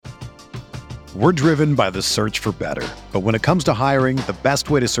We're driven by the search for better. But when it comes to hiring, the best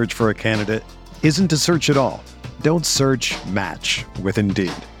way to search for a candidate isn't to search at all. Don't search, match with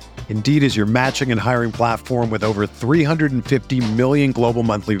Indeed. Indeed is your matching and hiring platform with over 350 million global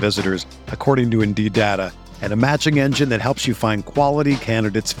monthly visitors, according to Indeed data, and a matching engine that helps you find quality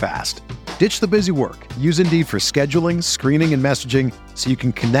candidates fast. Ditch the busy work. Use Indeed for scheduling, screening, and messaging so you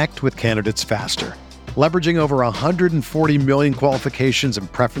can connect with candidates faster. Leveraging over 140 million qualifications and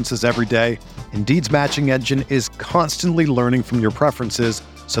preferences every day, Indeed's matching engine is constantly learning from your preferences,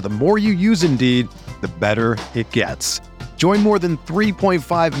 so the more you use Indeed, the better it gets. Join more than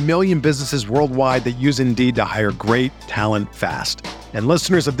 3.5 million businesses worldwide that use Indeed to hire great talent fast. And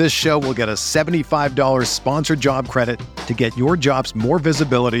listeners of this show will get a $75 sponsored job credit to get your jobs more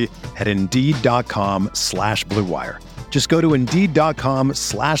visibility at Indeed.com/Blue Wire. Just go to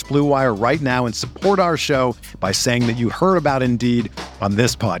Indeed.com/Blue Wire right now and support our show by saying that you heard about Indeed on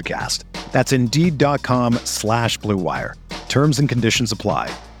this podcast. That's Indeed.com/Blue Wire. Terms and conditions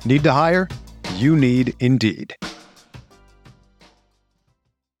apply. Need to hire? You need Indeed.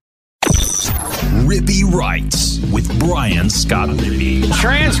 Rippee Writes with Brian Scott Rippee.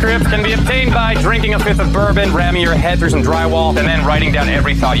 Transcript can be obtained by drinking a fifth of bourbon, ramming your head through some drywall, and then writing down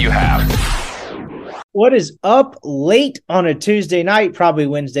every thought you have. What is up late on a Tuesday night, probably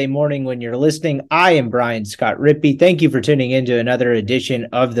Wednesday morning when you're listening? I am Brian Scott Rippee. Thank you for tuning into another edition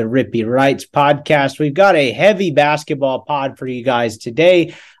of the Rippee Writes podcast. We've got a heavy basketball pod for you guys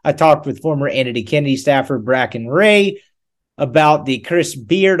today. I talked with former Andy Kennedy staffer Bracken Ray about the Chris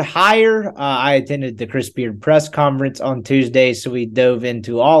Beard hire. I attended the Chris Beard press conference on Tuesday, so we dove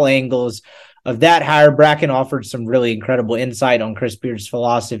into all angles of that hire. Bracken offered some really incredible insight on Chris Beard's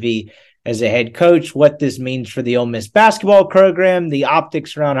philosophy as a head coach, what this means for the Ole Miss basketball program, the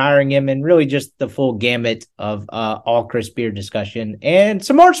optics around hiring him, and really just the full gamut of all Chris Beard discussion and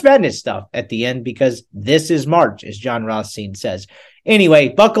some March Madness stuff at the end, because this is March, as John Rothstein says. Anyway,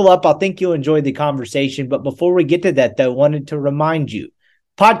 buckle up. I think you'll enjoy the conversation. But before we get to that, though, I wanted to remind you,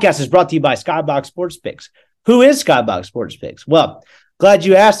 podcast is brought to you by Skybox Sports Picks. Who is Skybox Sports Picks? Well, glad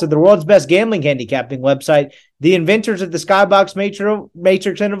you asked. They're the world's best gambling handicapping website, the inventors of the Skybox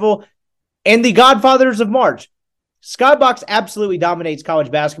Matrix Interval, and the godfathers of March. Skybox absolutely dominates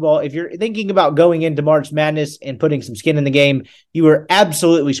college basketball. If you're thinking about going into March Madness and putting some skin in the game, you are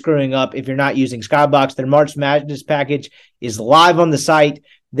absolutely screwing up if you're not using Skybox. Their March Madness package is live on the site.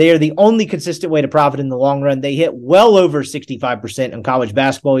 They are the only consistent way to profit in the long run. They hit well over 65% on college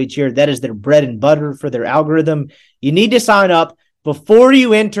basketball each year. That is their bread and butter for their algorithm. You need to sign up before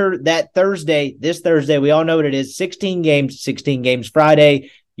you enter that Thursday. This Thursday, we all know what it is, 16 games Friday.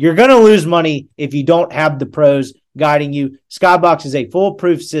 You're going to lose money if you don't have the pros guiding you. Skybox is a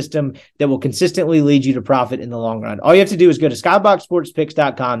foolproof system that will consistently lead you to profit in the long run. All you have to do is go to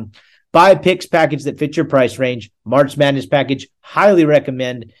skyboxsportspicks.com, buy a picks package that fits your price range. March Madness package, highly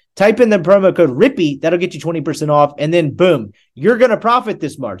recommend. Type in the promo code RIPPEE. That'll get you 20% off. And then boom, you're going to profit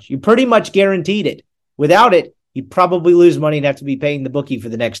this March. You pretty much guaranteed it. Without it, you'd probably lose money and have to be paying the bookie for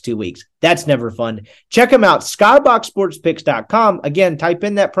the next 2 weeks. That's never fun. Check them out, skyboxsportspicks.com. Again, type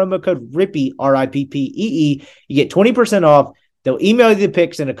in that promo code RIPPEE, RIPPEE. You get 20% off. They'll email you the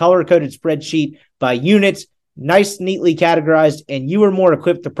picks in a color-coded spreadsheet by units, nice, neatly categorized, and you are more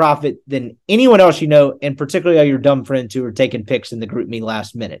equipped to profit than anyone else you know, and particularly all your dumb friends who are taking picks in the group me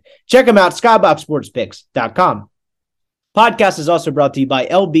last minute. Check them out, skyboxsportspicks.com. Podcast is also brought to you by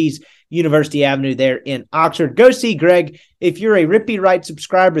LB's University Avenue there in Oxford. Go see Greg. If you're a Rippee Writes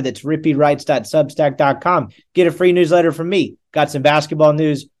subscriber, that's rippeewrites.substack.com. Get a free newsletter from me. Got some basketball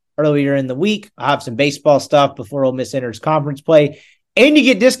news earlier in the week. I have some baseball stuff before Ole Miss enters conference play. And you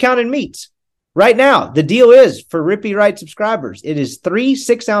get discounted meats. Right now, the deal is for Rippee Writes subscribers. It is 3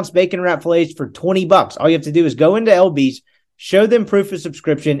 6-ounce bacon wrap fillets for $20. All you have to do is go into LB's, show them proof of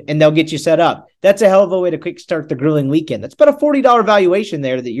subscription, and they'll get you set up. That's a hell of a way to kickstart the grilling weekend. That's about a $40 valuation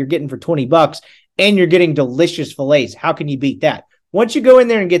there that you're getting for $20, and you're getting delicious fillets. How can you beat that? Once you go in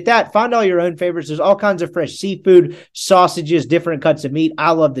there and get that, find all your own favorites. There's all kinds of fresh seafood, sausages, different cuts of meat.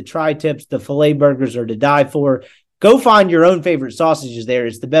 I love the tri-tips. The filet burgers are to die for. Go find your own favorite sausages there.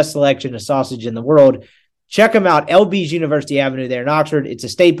 It's the best selection of sausage in the world. Check them out. LB's University Avenue there in Oxford. It's a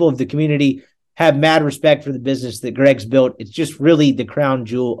staple of the community. Have mad respect for the business that Greg's built. It's just really the crown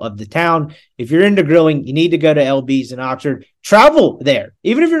jewel of the town. If you're into grilling, you need to go to LB's in Oxford. Travel there.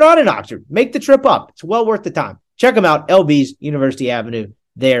 Even if you're not in Oxford, make the trip up. It's well worth the time. Check them out. LB's University Avenue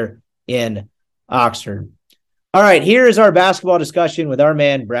there in Oxford. All right, here is our basketball discussion with our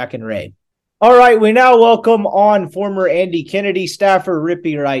man, Bracken Ray. All right, we now welcome on former Andy Kennedy staffer,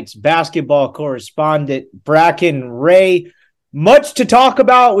 Rippee Writes basketball correspondent, Bracken Ray. Much to talk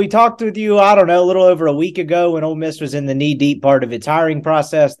about. We talked with you, I don't know, a little over a week ago when Ole Miss was in the knee-deep part of its hiring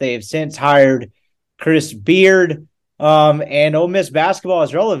process. They have since hired Chris Beard, and Ole Miss basketball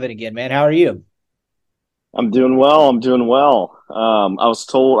is relevant again, man. How are you? I'm doing well. I was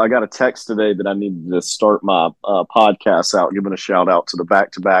told I got a text today that I needed to start my podcast out, giving a shout out to the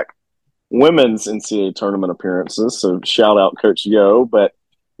back-to-back women's NCAA tournament appearances. So shout out Coach Yo. But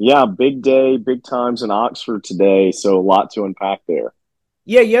yeah, big day, big times in Oxford today. So a lot to unpack there.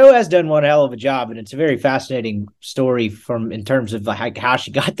 Yeah, Yo has done one hell of a job, and it's a very fascinating story from in terms of like how she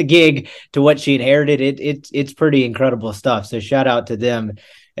got the gig to what she inherited. It's pretty incredible stuff. So shout out to them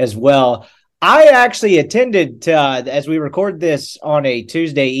as well. I actually attended, as we record this on a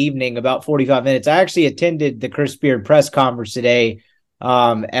Tuesday evening, about 45 minutes, I actually attended the Chris Beard press conference today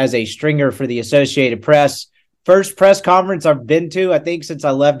as a stringer for the Associated Press. First press conference I've been to, I think, since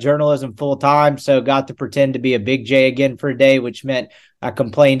I left journalism full time. So got to pretend to be a big J again for a day, which meant I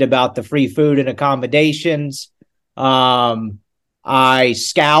complained about the free food and accommodations. I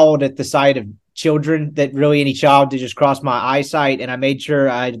scowled at the sight of children, that really any child to just cross my eyesight. And I made sure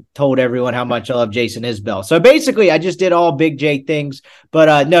I told everyone how much I love Jason Isbell. So basically I just did all big J things,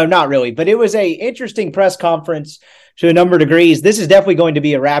 but no, not really. But it was a interesting press conference to a number of degrees. This is definitely going to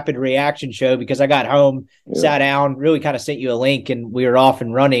be a rapid reaction show because I got home, sat down, really kind of sent you a link and we were off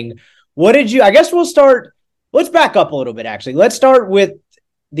and running. What did you, I guess we'll start, let's back up a little bit actually. Let's start with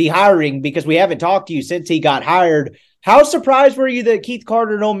the hiring because we haven't talked to you since he got hired. How surprised were you that Keith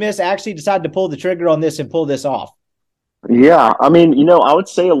Carter and Ole Miss actually decided to pull the trigger on this and pull this off? Yeah, I mean, I would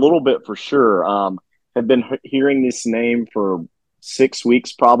say a little bit for sure. Have been hearing this name for 6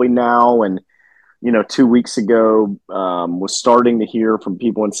 weeks probably now, and 2 weeks ago was starting to hear from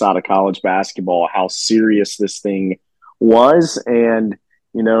people inside of college basketball how serious this thing was. And,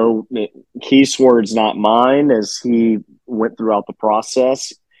 Keith's words, not mine, as he went throughout the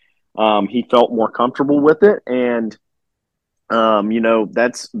process. He felt more comfortable with it. And,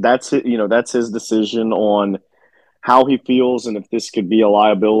 that's it. That's his decision on how he feels and if this could be a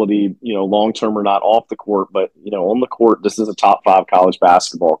liability, long-term or not off the court. But, on the court, this is a top 5 college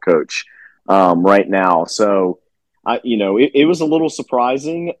basketball coach right now. So, it was a little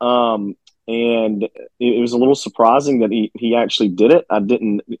surprising. And it was a little surprising that he actually did it. I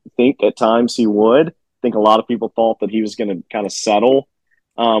didn't think at times he would. I think a lot of people thought that he was going to kind of settle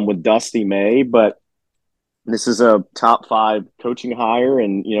with Dusty May, but this is a top 5 coaching hire.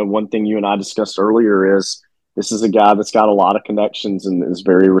 And, one thing you and I discussed earlier is this is a guy that's got a lot of connections and is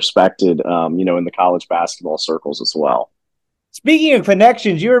very respected, in the college basketball circles as well. Speaking of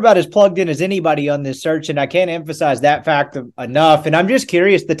connections, you're about as plugged in as anybody on this search, and I can't emphasize that fact enough. And I'm just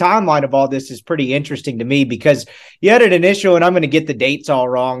curious, the timeline of all this is pretty interesting to me because you had an initial, and I'm going to get the dates all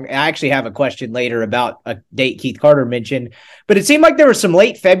wrong. I actually have a question later about a date Keith Carter mentioned, but it seemed like there was some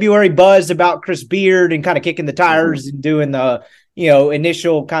late February buzz about Chris Beard and kind of kicking the tires and doing the,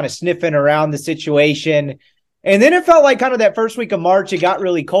 initial kind of sniffing around the situation. And then it felt like kind of that first week of March, it got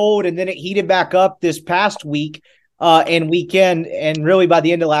really cold, and then it heated back up this past week. And weekend, and really by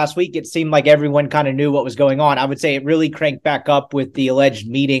the end of last week, it seemed like everyone kind of knew what was going on. I would say it really cranked back up with the alleged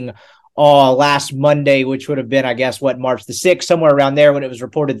meeting last Monday, which would have been, I guess, March the 6th, somewhere around there when it was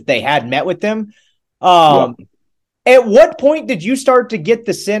reported that they had met with them. At what point did you start to get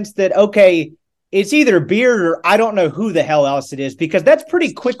the sense that, okay, it's either Beard or I don't know who the hell else it is, because that's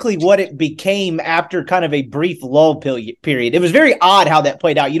pretty quickly what it became after kind of a brief lull period. It was very odd how that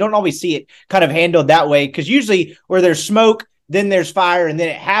played out. You don't always see it kind of handled that way because usually where there's smoke, then there's fire, and then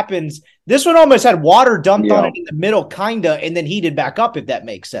it happens. This one almost had water dumped on it in the middle, kind of, and then heated back up, if that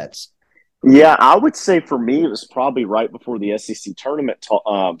makes sense. Yeah, I would say for me, it was probably right before the SEC tournament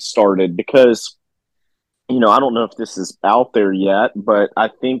started because I don't know if this is out there yet, but I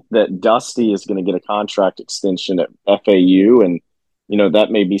think that Dusty is going to get a contract extension at FAU. And,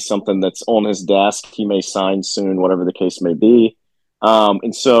 that may be something that's on his desk. He may sign soon, whatever the case may be.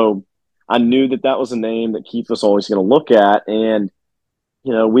 And so I knew that was a name that Keith was always going to look at. And,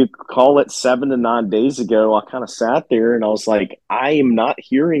 we call it 7 to 9 days ago. I kind of sat there and I was like, I am not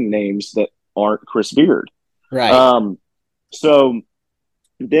hearing names that aren't Chris Beard. Right. So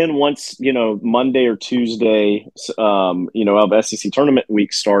then once, Monday or Tuesday, of SEC tournament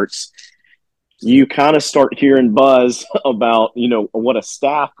week starts, you kind of start hearing buzz about, what a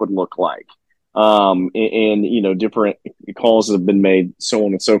staff would look like. And different calls that have been made, so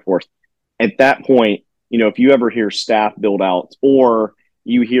on and so forth. At that point, if you ever hear staff build out or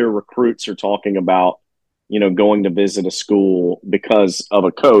you hear recruits are talking about, going to visit a school because of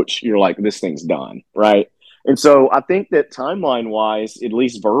a coach, you're like, this thing's done, right? And so I think that timeline-wise, at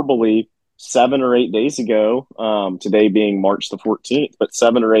least verbally, 7 or 8 days ago, today being March the 14th, but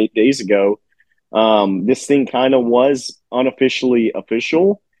 7 or 8 days ago, this thing kind of was unofficially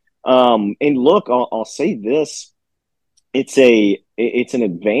official. And look, I'll say this: it's an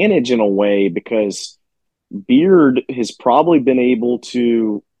advantage in a way because Beard has probably been able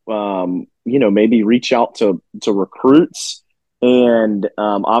to, maybe reach out to recruits and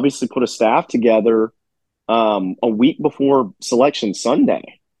obviously put a staff together a week before Selection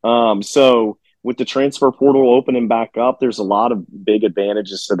Sunday. So with the transfer portal opening back up, there's a lot of big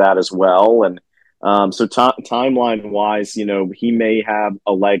advantages to that as well. And so timeline wise, he may have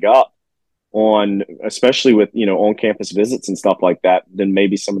a leg up on, especially with, on campus visits and stuff like that, than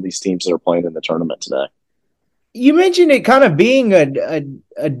maybe some of these teams that are playing in the tournament today. You mentioned it kind of being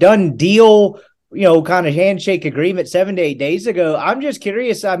a done deal, kind of handshake agreement 7 to 8 days ago. I'm just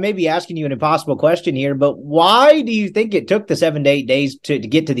curious, I may be asking you an impossible question here, but why do you think it took the 7 to 8 days to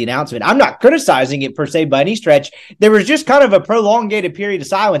get to the announcement? I'm not criticizing it per se by any stretch. There was just kind of a prolongated period of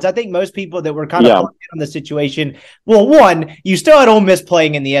silence. I think most people that were kind of on the situation, well, one, you still had Ole Miss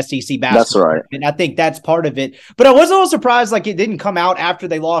playing in the SEC basketball. That's right. And I think that's part of it. But I was a little surprised, it didn't come out after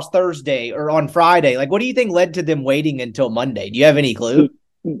they lost Thursday or on Friday. What do you think led to them waiting until Monday? Do you have any clue?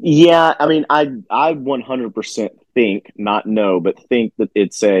 Yeah, I mean, I 100% think, not know, but think that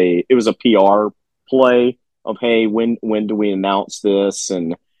it was a PR play of, hey, when do we announce this?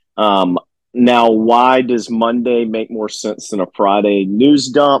 And now, why does Monday make more sense than a Friday news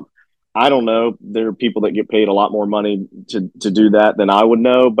dump? I don't know. There are people that get paid a lot more money to do that than I would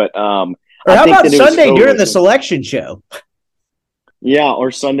know. But or how about Sunday during the selection show? Yeah, or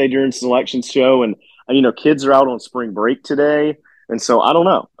Sunday during selection show, and kids are out on spring break today. And so I don't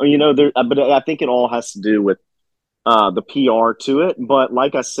know, but I think it all has to do with the PR to it. But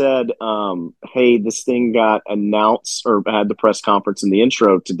like I said, hey, this thing got announced or had the press conference in the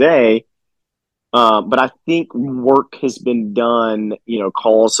intro today. But I think work has been done,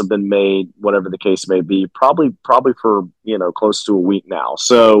 calls have been made, whatever the case may be, probably for, close to a week now.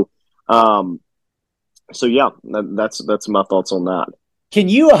 So yeah, that's my thoughts on that. Can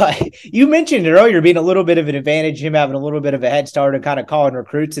you, you mentioned it earlier being a little bit of an advantage, him having a little bit of a head start and kind of calling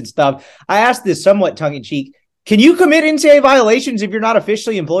recruits and stuff. I asked this somewhat tongue in cheek. Can you commit NCAA violations if you're not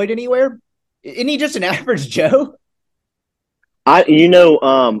officially employed anywhere? Isn't he just an average Joe? I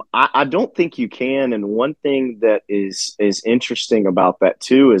don't think you can. And one thing that is interesting about that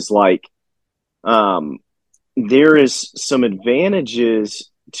too is there is some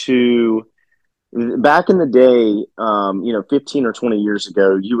advantages to. Back in the day, 15 or 20 years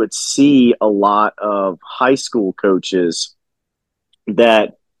ago, you would see a lot of high school coaches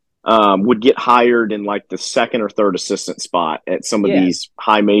that would get hired in the second or third assistant spot at some of these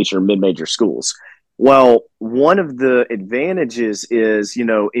high major, mid-major schools. Well, one of the advantages is,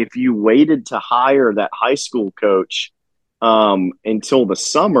 if you waited to hire that high school coach until the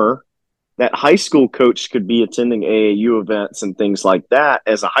summer, that high school coach could be attending AAU events and things like that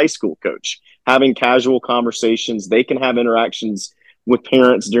as a high school coach, having casual conversations. They can have interactions with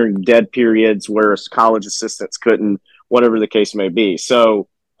parents during dead periods, whereas college assistants couldn't, whatever the case may be. So,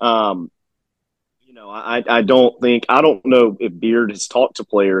 I don't know if Beard has talked to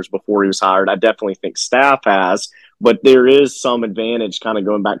players before he was hired. I definitely think staff has, but there is some advantage kind of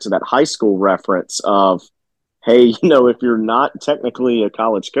going back to that high school reference of, hey, if you're not technically a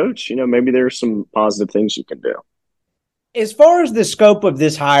college coach, maybe there's some positive things you can do. As far as the scope of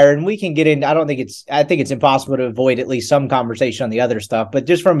this hire, and we can get in, I think it's impossible to avoid at least some conversation on the other stuff, but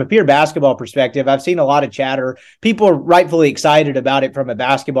just from a pure basketball perspective, I've seen a lot of chatter. People are rightfully excited about it from a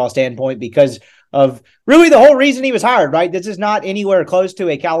basketball standpoint because of really the whole reason he was hired, right? This is not anywhere close to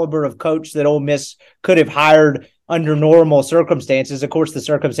a caliber of coach that Ole Miss could have hired under normal circumstances. Of course, the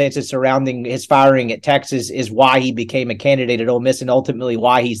circumstances surrounding his firing at Texas is why he became a candidate at Ole Miss and ultimately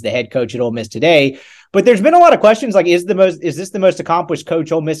why he's the head coach at Ole Miss today. But there's been a lot of questions is this the most accomplished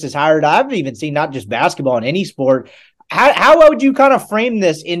coach Ole Miss has hired? I've even seen not just basketball in any sport. How would you kind of frame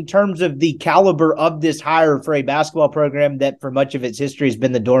this in terms of the caliber of this hire for a basketball program that for much of its history has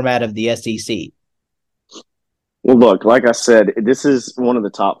been the doormat of the SEC? Well, look, like I said, this is one of the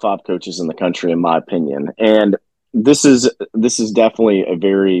top 5 coaches in the country, in my opinion. And this is definitely a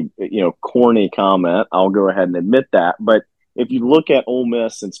very, corny comment. I'll go ahead and admit that. But if you look at Ole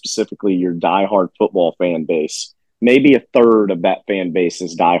Miss and specifically your diehard football fan base, maybe a third of that fan base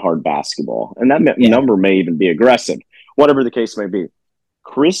is diehard basketball. And that number may even be aggressive, whatever the case may be.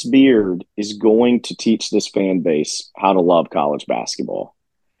 Chris Beard is going to teach this fan base how to love college basketball.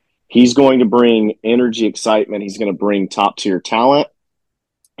 He's going to bring energy, excitement. He's going to bring top-tier talent.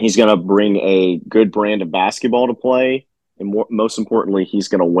 He's going to bring a good brand of basketball to play and most importantly, he's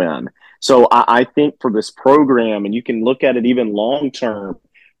going to win. So I think for this program, and you can look at it even long term,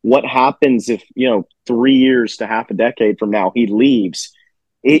 what happens if, 3 years to half a decade from now he leaves?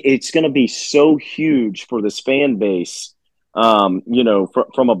 It's going to be so huge for this fan base.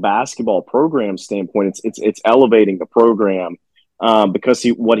 From a basketball program standpoint, it's elevating the program because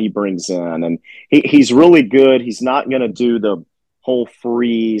what he brings in, and he's really good. He's not going to do the whole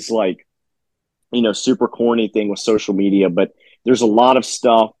freeze, like, super corny thing with social media, but there's a lot of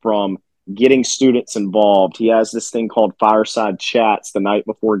stuff from getting students involved. He has this thing called fireside chats the night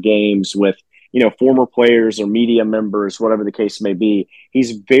before games with, former players or media members, whatever the case may be.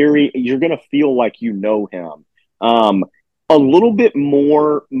 You're going to feel like you know him. A little bit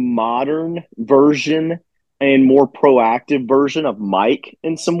more modern version and more proactive version of Mike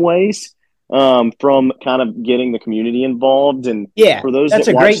in some ways, from kind of getting the community involved. And for those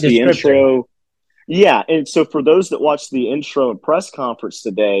that watch the intro, and so for those that watch the intro and press conference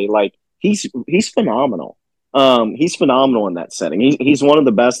today, like he's phenomenal. He's phenomenal in that setting. He's one of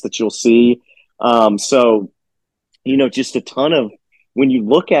the best that you'll see. So, just a ton of, when you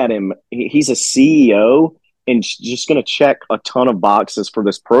look at him, he's a CEO and just going to check a ton of boxes for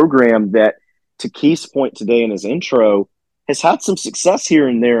this program that, to Keith's point today in his intro, has had some success here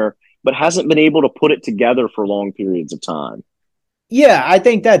and there, but hasn't been able to put it together for long periods of time. Yeah, I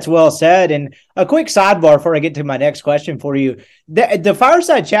think that's well said. And a quick sidebar before I get to my next question for you. The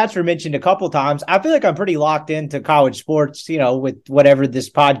fireside chats were mentioned a couple times. I feel like I'm pretty locked into college sports, with whatever this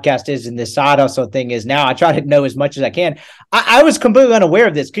podcast is and this side hustle thing is now. I try to know as much as I can. I was completely unaware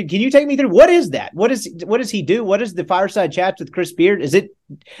of this. Can you take me through? What is that? What does he do? What is the fireside chats with Chris Beard?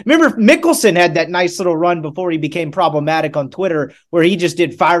 Remember Mickelson had that nice little run before he became problematic on Twitter where he just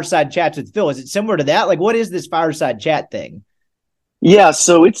did fireside chats with Phil. Is it similar to that? Like, what is this fireside chat thing? Yeah,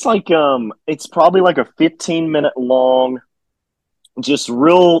 so it's like it's probably like a 15-minute long, just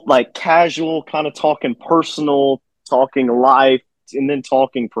real like casual kind of talking personal, talking life, and then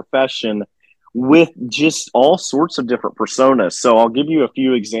talking profession with just all sorts of different personas. So I'll give you a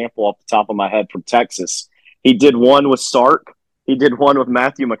few examples off the top of my head from Texas. He did one with Sark. He did one with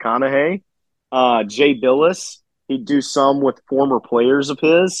Matthew McConaughey, Jay Billis. He'd do some with former players of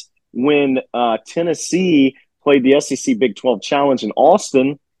his. When Tennessee played the SEC Big 12 Challenge in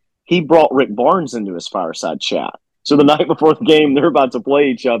Austin, he brought Rick Barnes into his fireside chat. So the night before the game, they're about to play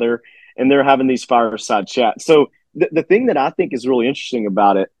each other, and they're having these fireside chats. So the thing that I think is really interesting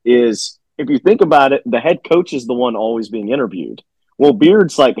about it is, if you think about it, the head coach is the one always being interviewed. Well,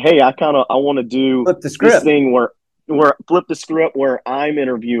 Beard's like, hey, I want to do this thing where flip the script where I'm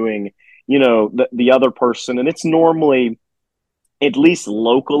interviewing, the other person. And it's normally, at least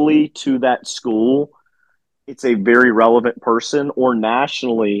locally to that school, it's a very relevant person, or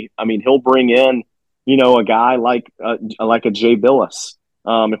nationally. I mean, he'll bring in, a guy like a Jay Billis,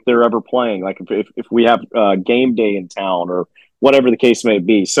 if they're ever playing, like if we have game day in town or whatever the case may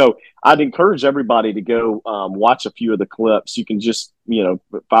be. So I'd encourage everybody to go watch a few of the clips. You can just,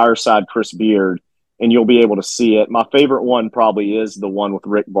 fireside Chris Beard, and you'll be able to see it. My favorite one probably is the one with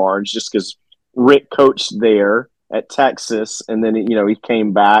Rick Barnes, just because Rick coached there at Texas, and then, he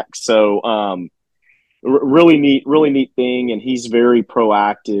came back. So, really neat thing, and he's very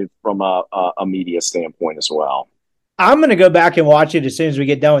proactive from a media standpoint as well. I'm going to go back and watch it as soon as we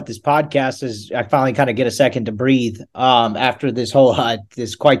get done with this podcast, as I finally kind of get a second to breathe after this whole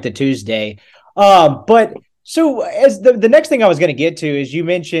this quite the Tuesday. But so as the next thing I was going to get to is, you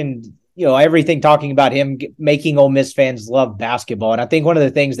mentioned everything talking about him making Ole Miss fans love basketball, and I think one of the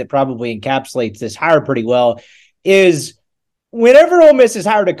things that probably encapsulates this hire pretty well is, whenever Ole Miss has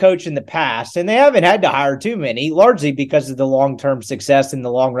hired a coach in the past, and they haven't had to hire too many, largely because of the long-term success in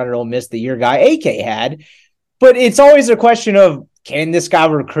the long run at Ole Miss that your guy AK had, but it's always a question of, can this guy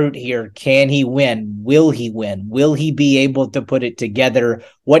recruit here? Can he win? Will he win? Will he be able to put it together?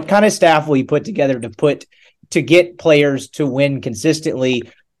 What kind of staff will he put together to get players to win consistently?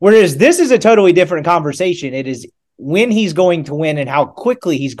 Whereas this is a totally different conversation. It is when he's going to win and how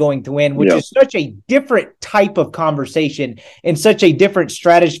quickly he's going to win, which is such a different type of conversation and such a different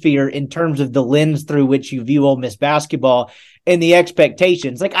stratosphere in terms of the lens through which you view Ole Miss basketball and the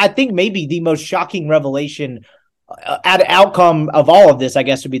expectations. Like, I think maybe the most shocking revelation outcome of all of this, I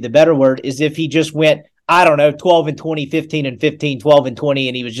guess would be the better word, is if he just went, 12-20, 15-15, 12-20,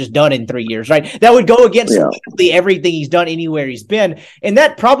 and he was just done in 3 years, right? That would go against everything he's done anywhere he's been. And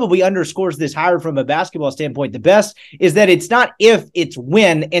that probably underscores this hire from a basketball standpoint. The best is that it's not if, it's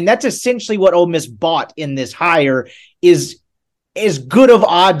when. And that's essentially what Ole Miss bought in this hire, is as good of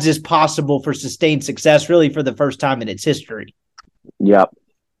odds as possible for sustained success, really, for the first time in its history. Yep.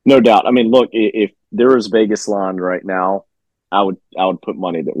 No doubt. I mean, look, if there was Vegas line right now, I would put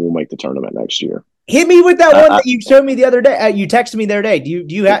money that we'll make the tournament next year. Hit me with that one that you showed me the other day. You texted me the other day. Do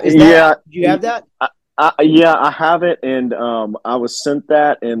you have? Do you have that? Yeah, I have it, and I was sent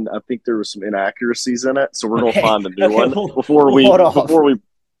that, and I think there was some inaccuracies in it, so we're gonna find a new one before we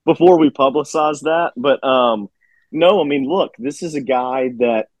publicize that. But no, I mean, look, this is a guy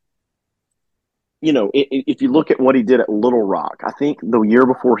that, you know, if you look at what he did at Little Rock, I think the year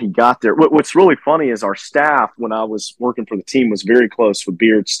before he got there, what's really funny is our staff, when I was working for the team, was very close with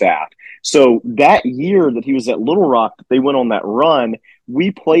Beard's staff. So that year that he was at Little Rock, that they went on that run,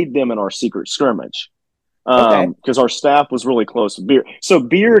 we played them in our secret scrimmage. Because our staff was really close with Beard. So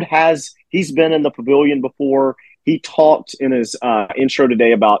Beard he's been in the pavilion before. He talked in his intro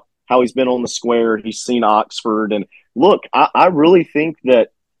today about how he's been on the square. He's seen Oxford. And look, I really think that,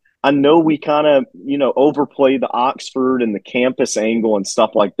 I know we kind of, you know, overplay the Oxford and the campus angle and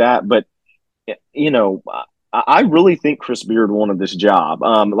stuff like that. But, you know, I really think Chris Beard wanted this job.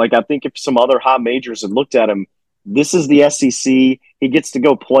 Like, I think if some other high majors had looked at him, this is the SEC. He gets to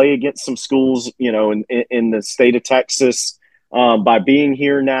go play against some schools, you know, in the state of Texas by being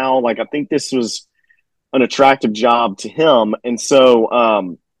here now. Like, I think this was an attractive job to him. And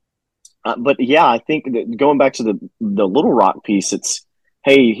so, but yeah, I think that going back to the Little Rock piece, it's,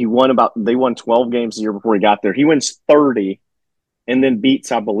 hey, they won 12 games the year before he got there. He wins 30 and then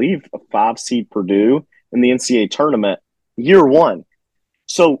beats, I believe, a 5-seed Purdue in the NCAA tournament year one.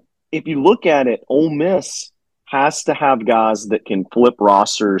 So if you look at it, Ole Miss has to have guys that can flip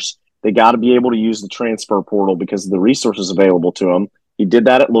rosters. They got to be able to use the transfer portal because of the resources available to them. He did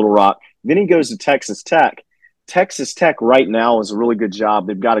that at Little Rock. Then he goes to Texas Tech. Texas Tech right now is a really good job.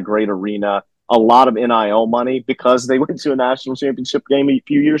 They've got a great arena, a lot of NIL money because they went to a national championship game a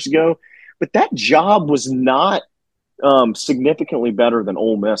few years ago. But that job was not significantly better than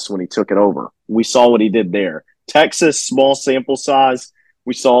Ole Miss when he took it over. We saw what he did there. Texas, small sample size.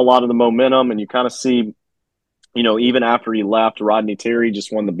 We saw a lot of the momentum, and you kind of see, you know, even after he left, Rodney Terry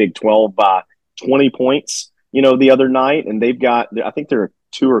just won the Big 12 by 20 points, you know, the other night. And they've got, I think they're a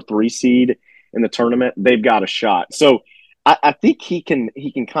 2 or 3 seed in the tournament. They've got a shot. So I think he can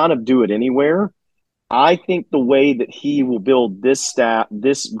kind of do it anywhere. I think the way that he will build this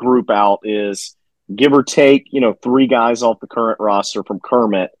group out is give or take, you know, 3 guys off the current roster from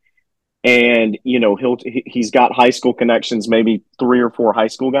Kermit. And, you know, he's got high school connections, maybe 3 or 4 high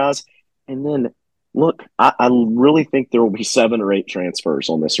school guys. And then, look, I really think there will be 7 or 8 transfers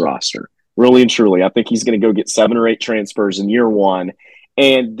on this roster. Really and truly. I think he's going to go get 7 or 8 transfers in year one.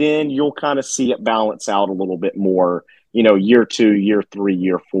 And then you'll kind of see it balance out a little bit more, you know, year 2, year 3,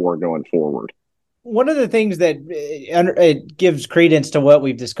 year 4 going forward. One of the things that it gives credence to what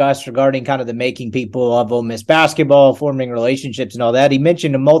we've discussed regarding kind of the making people of Ole Miss basketball, forming relationships and all that. He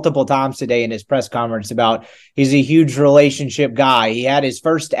mentioned multiple times today in his press conference about he's a huge relationship guy. He had his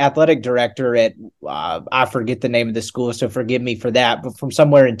first athletic director at, I forget the name of the school, so forgive me for that, but from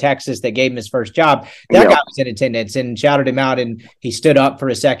somewhere in Texas that gave him his first job. That guy was in attendance and shouted him out, and he stood up for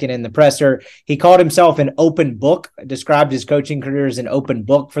a second in the presser. He called himself an open book, described his coaching career as an open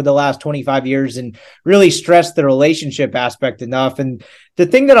book for the last 25 years, and really stressed the relationship aspect enough. And the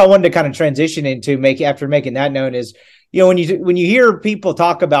thing that I wanted to kind of transition into after making that known is, you know, when you hear people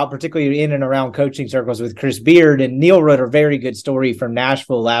talk about, particularly in and around coaching circles with Chris Beard, and Neil wrote a very good story from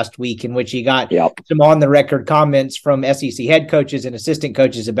Nashville last week in which he got some on the record comments from SEC head coaches and assistant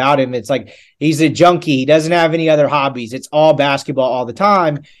coaches about him. It's like, he's a junkie. He doesn't have any other hobbies. It's all basketball all the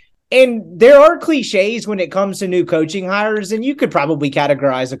time. And there are cliches when it comes to new coaching hires, and you could probably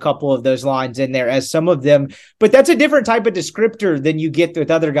categorize a couple of those lines in there as some of them, but that's a different type of descriptor than you get with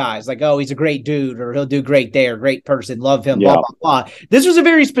other guys. Like, oh, he's a great dude, or he'll do great there, great person, love him, blah, blah, blah. This was a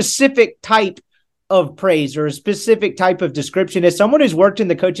very specific type of praise or a specific type of description. As someone who's worked in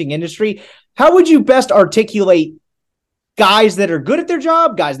the coaching industry, how would you best articulate guys that are good at their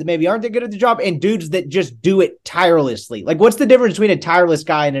job, guys that maybe aren't that good at their job, and dudes that just do it tirelessly? Like, what's the difference between a tireless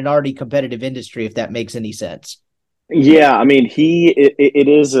guy and an already competitive industry, if that makes any sense? Yeah, I mean,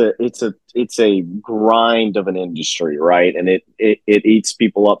 it's a grind of an industry, right? And it eats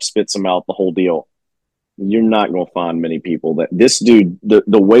people up, spits them out, the whole deal. You're not going to find many people that this dude, the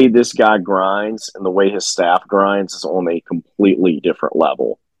way this guy grinds and the way his staff grinds is on a completely different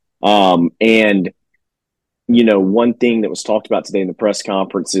level. And you know, one thing that was talked about today in the press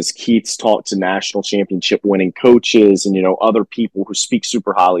conference is Keith's talked to national championship winning coaches and, you know, other people who speak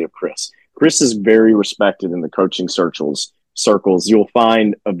super highly of Chris. Chris is very respected in the coaching circles. You'll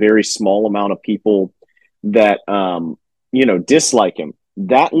find a very small amount of people that, you know, dislike him.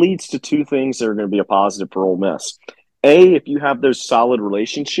 That leads to 2 things that are going to be a positive for Ole Miss. A, if you have those solid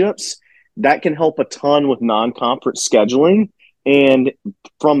relationships, that can help a ton with non-conference scheduling. And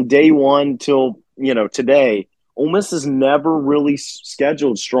from day one till, today, Ole Miss has never really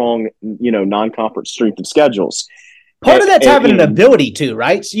scheduled strong, non-conference strength of schedules. Part of that's having an ability to,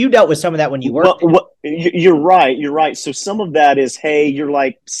 right? So you dealt with some of that when you worked. You're right. You're right. So some of that is, hey, you're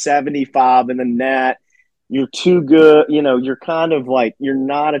like 75 in the net. You're too good. You're kind of like, you're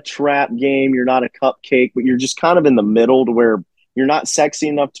not a trap game. You're not a cupcake, but you're just kind of in the middle to where you're not sexy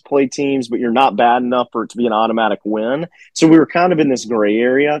enough to play teams, but you're not bad enough for it to be an automatic win. So we were kind of in this gray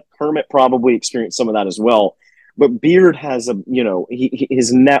area. Kermit probably experienced some of that as well. But Beard has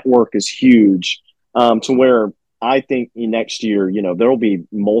his network is huge to where I think next year, there will be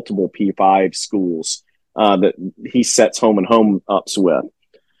multiple P5 schools that he sets home and home ups with.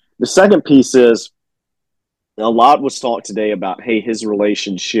 The second piece is a lot was talked today about, hey, his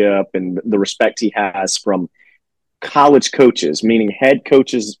relationship and the respect he has from college coaches, meaning head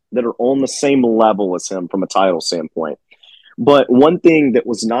coaches that are on the same level as him from a title standpoint. But one thing that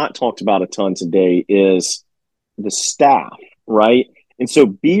was not talked about a ton today is the staff, right? And so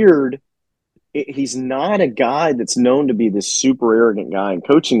Beard, he's not a guy that's known to be this super arrogant guy in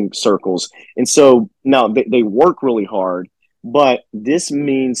coaching circles. And so now they work really hard, but this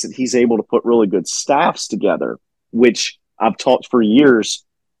means that he's able to put really good staffs together, which I've talked for years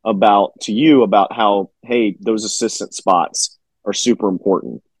about how, hey, those assistant spots are super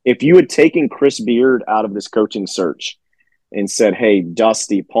important. If you had taken Chris Beard out of this coaching search and said, hey,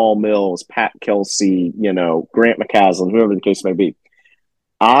 Dusty, Paul Mills, Pat Kelsey, Grant McCaslin, whoever the case may be,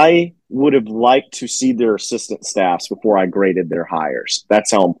 I would have liked to see their assistant staffs before I graded their hires.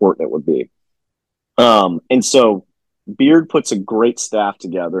 That's how important it would be. And so Beard puts a great staff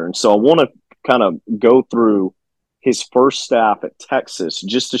together. And so I want to kind of go through his first staff at Texas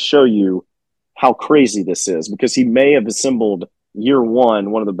just to show you how crazy this is, because he may have assembled year one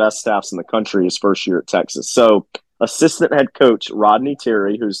of the best staffs in the country his first year at Texas. So assistant head coach Rodney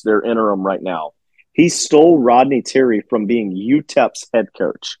Terry, who's their interim right now, he stole Rodney Terry from being UTEP's head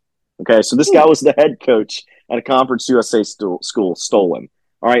coach. Okay, so this guy was the head coach at a Conference USA school, stole him.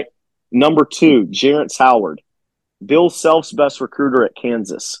 All right, number 2, Jarence Howard, Bill Self's best recruiter at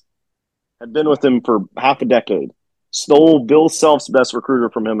Kansas, had been with him for half a decade, stole Bill Self's best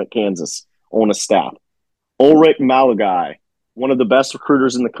recruiter from him at Kansas on a staff. Ulrich Malagai, one of the best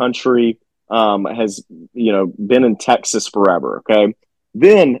recruiters in the country, has been in Texas forever. Okay,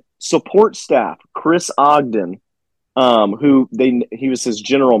 then support staff, Chris Ogden, he was his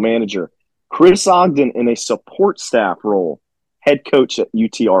general manager. Chris Ogden in a support staff role, head coach at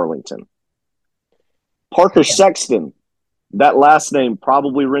UT Arlington. Parker Sexton, that last name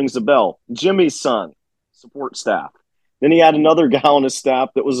probably rings a bell. Jimmy's son, support staff. Then he had another guy on his staff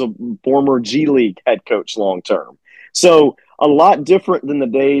that was a former G League head coach long term. So a lot different than the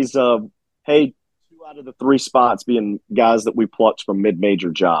days of, hey, 2 out of the 3 spots being guys that we plucked from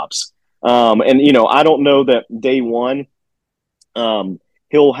mid-major jobs. I don't know that day one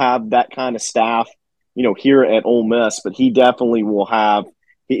he'll have that kind of staff, here at Ole Miss, but he definitely will have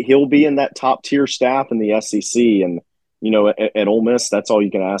 – he'll be in that top-tier staff in the SEC. And, at Ole Miss, that's all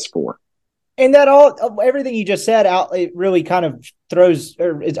you can ask for. And that everything you just said it really kind of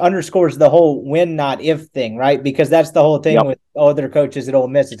it underscores the whole win, not if thing, right? Because that's the whole thing with other coaches at Ole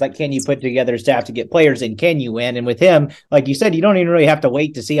Miss. It's like, can you put together staff to get players and can you win? And with him, like you said, you don't even really have to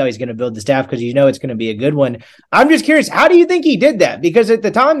wait to see how he's going to build the staff because it's going to be a good one. I'm just curious, how do you think he did that? Because at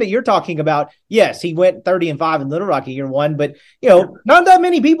the time that you're talking about, yes, he went 30-5 in Little Rock year one, but not that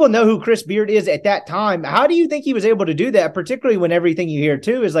many people know who Chris Beard is at that time. How do you think he was able to do that? Particularly when everything you hear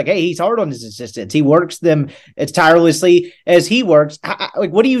too is like, hey, he's hard on his assistants. He works them as tirelessly as he works.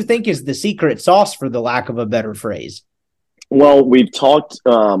 What do you think is the secret sauce, for the lack of a better phrase? Well, we've talked a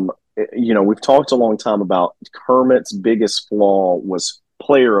long time about Kermit's biggest flaw was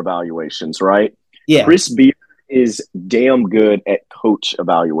player evaluations, right? Yeah. Chris Beard is damn good at coach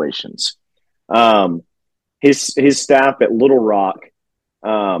evaluations. His staff at Little Rock,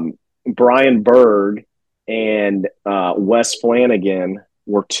 Brian Berg and Wes Flanagan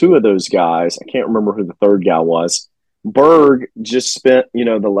were 2 of those guys. I can't remember who the third guy was. Berg just spent,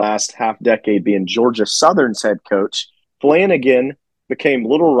 the last half decade being Georgia Southern's head coach. Flanagan became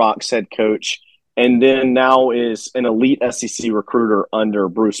Little Rock's head coach, and then now is an elite SEC recruiter under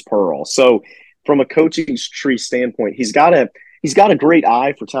Bruce Pearl. So from a coaching tree standpoint, he's got a great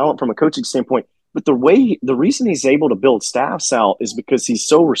eye for talent from a coaching standpoint. But the reason he's able to build staffs out is because he's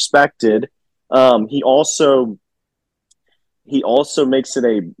so respected. He also makes it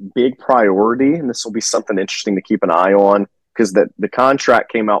a big priority, and this will be something interesting to keep an eye on because the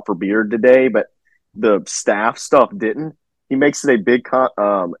contract came out for Beard today, but the staff stuff didn't. He makes it a big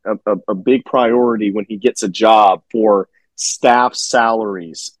priority when he gets a job for staff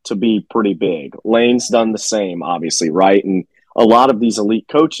salaries to be pretty big. Lane's done the same, obviously, right? And a lot of these elite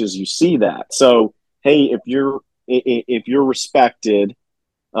coaches, you see that. So, hey, if you're respected,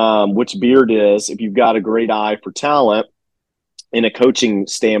 which Beard is, if you've got a great eye for talent in a coaching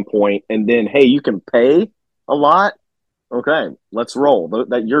standpoint, and then hey, you can pay a lot. Okay, let's roll.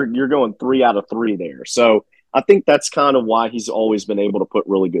 That you're going 3 out of 3 there. So I think that's kind of why he's always been able to put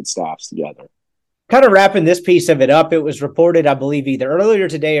really good staffs together. Kind of wrapping this piece of it up, it was reported, I believe, either earlier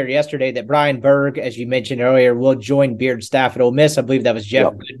today or yesterday that Brian Berg, as you mentioned earlier, will join Beard's staff at Ole Miss. I believe that was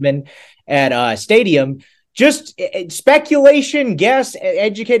Jeff Goodman at Stadium. Just speculation, guess,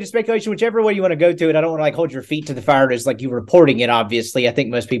 educated speculation, whichever way you want to go to it. I don't want to hold your feet to the fire as you reporting it, obviously. I think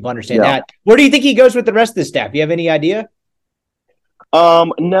most people understand that. Where do you think he goes with the rest of the staff? You have any idea?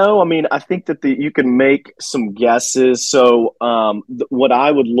 No, I mean, I think that you can make some guesses. So what I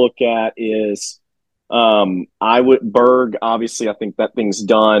would look at is Berg, obviously, I think that thing's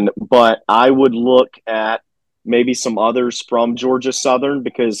done, but I would look at maybe some others from Georgia Southern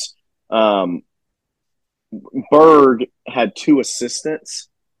because Berg had 2 assistants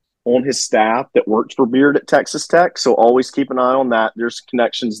on his staff that worked for Beard at Texas Tech. So always keep an eye on that. There's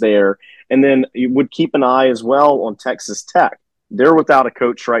connections there. And then you would keep an eye as well on Texas Tech. They're without a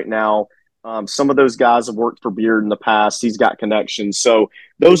coach right now. Some of those guys have worked for Beard in the past. He's got connections. So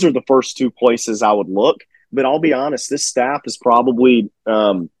those are the first 2 places I would look. But I'll be honest, this staff is probably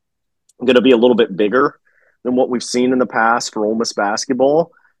going to be a little bit bigger than what we've seen in the past for Ole Miss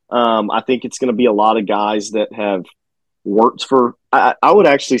basketball. I think it's going to be a lot of guys that have worked for – I would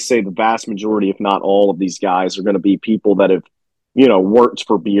actually say the vast majority, if not all of these guys, are going to be people that have, worked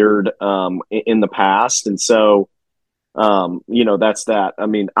for Beard in the past. And so – that's that. I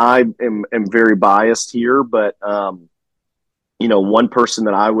mean, I am very biased here, but one person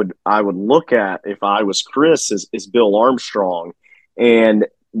that I would look at if I was Chris is Bill Armstrong, and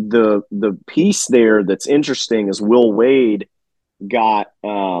the piece there that's interesting is Will Wade got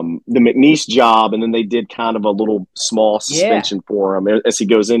the McNeese job, and then they did kind of a little small suspension for him as he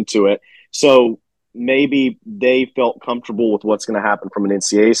goes into it. So maybe they felt comfortable with what's going to happen from an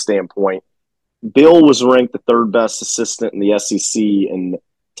NCAA standpoint. Bill was ranked the 3rd best assistant in the SEC and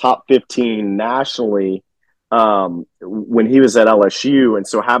top 15 nationally when he was at LSU. And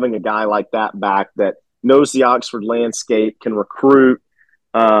so having a guy like that back that knows the Oxford landscape, can recruit,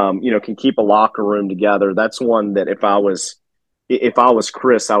 can keep a locker room together, that's one that if I was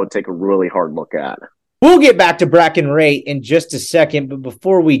Chris, I would take a really hard look at. We'll get back to Bracken Ray in just a second, but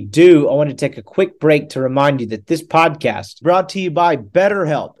before we do, I want to take a quick break to remind you that this podcast is brought to you by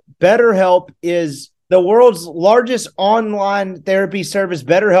BetterHelp. BetterHelp is the world's largest online therapy service.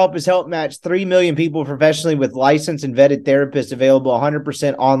 BetterHelp has helped match 3 million people professionally with licensed and vetted therapists, available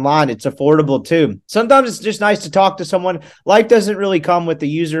 100% online. It's affordable too. Sometimes it's just nice to talk to someone. Life doesn't really come with the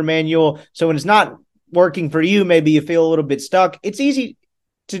user manual. So when it's not working for you, maybe you feel a little bit stuck. It's easy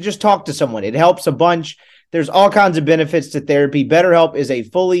to just talk to someone. It helps a bunch. There's all kinds of benefits to therapy. BetterHelp is a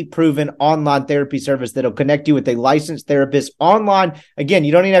fully proven online therapy service that'll connect you with a licensed therapist online. Again,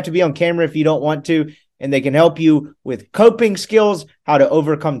 you don't even have to be on camera if you don't want to, and they can help you with coping skills, how to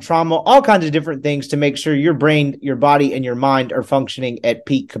overcome trauma, all kinds of different things to make sure your brain, your body, and your mind are functioning at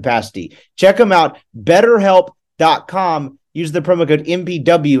peak capacity. Check them out, BetterHelp.com. Use the promo code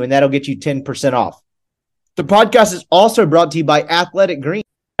MPW, and that'll get you 10% off. The podcast is also brought to you by Athletic Greens.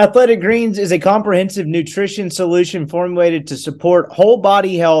 Athletic Greens is a comprehensive nutrition solution formulated to support whole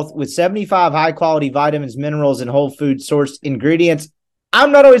body health with 75 high-quality vitamins, minerals, and whole food sourced ingredients.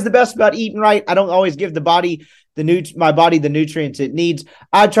 I'm not always the best about eating right. I don't always give my body the nutrients it needs.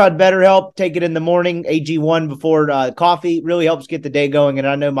 I tried BetterHelp, take it in the morning, AG1 before coffee, really helps get the day going, and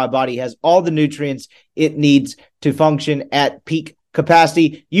I know my body has all the nutrients it needs to function at peak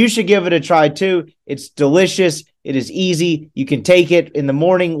capacity. You should give it a try too. It's delicious. It is easy. You can take it in the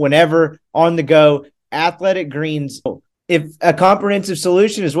morning, whenever, on the go. Athletic Greens. If a comprehensive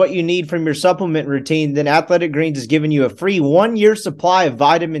solution is what you need from your supplement routine, then Athletic Greens is giving you a free 1-year supply of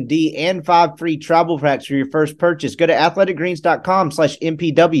vitamin D and 5 free travel packs for your first purchase. Go to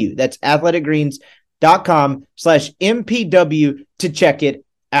athleticgreens.com/MPW. That's athleticgreens.com/MPW to check it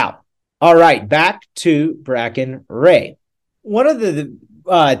out. All right, back to Bracken Ray. One of the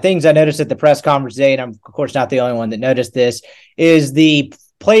things I noticed at the press conference today, and I'm, of course, not the only one that noticed this, is the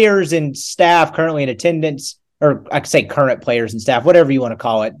players and staff currently in attendance, or I could say current players and staff, whatever you want to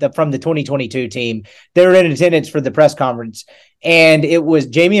call it, from the 2022 team. They were in attendance for the press conference, and it was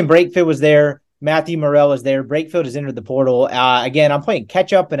Jamie Brakefield was there. Matthew Morrell was there. Brakefield has entered the portal. Again, I'm playing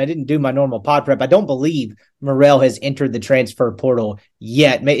catch up, and I didn't do my normal pod prep. I don't believe Morrell has entered the transfer portal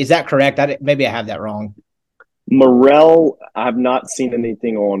yet. Is that correct? Maybe I have that wrong. Morrell, I've not seen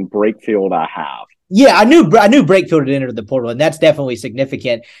anything on Brakefield. I have. Yeah, I knew Brakefield had entered the portal, and that's definitely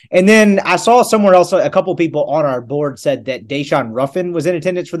significant. And then I saw somewhere else, a couple people on our board said that Deshaun Ruffin was in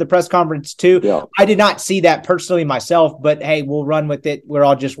attendance for the press conference too. Yeah. I did not see that personally myself, but hey, we'll run with it. We're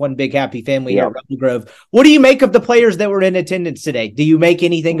all just one big happy family here at Rebel Grove. What do you make of the players that were in attendance today? Do you make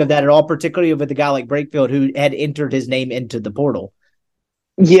anything of that at all, particularly with a guy like Brakefield who had entered his name into the portal?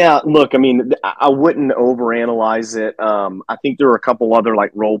 Yeah, look, I mean, I wouldn't overanalyze it. I think there were a couple other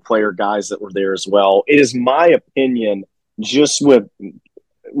like role player guys that were there as well. It is my opinion, just with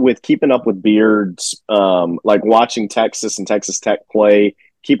keeping up with Beards, like watching Texas and Texas Tech play,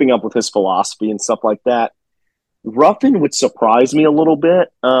 keeping up with his philosophy and stuff like that. Ruffin would surprise me a little bit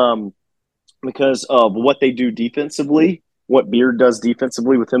because of what they do defensively, what Beard does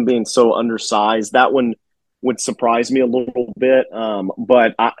defensively with him being so undersized. That one would surprise me a little bit.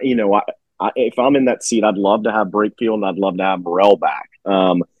 But if I'm in that seat, I'd love to have Brakefield and I'd love to have Morrell back.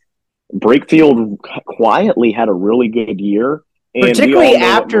 Brakefield quietly had a really good year. And particularly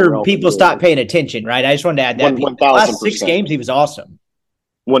after people stopped paying attention, right? I just wanted to add that. The last 6 games, he was awesome.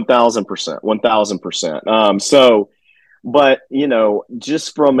 1,000%. But,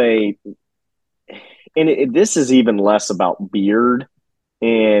 just from this is even less about Beard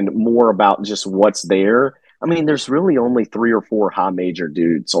and more about just what's there. I mean, there's really only 3 or 4 high major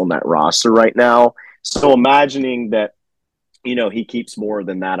dudes on that roster right now. So imagining that, he keeps more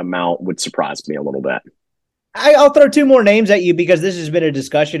than that amount would surprise me a little bit. I'll throw 2 more names at you because this has been a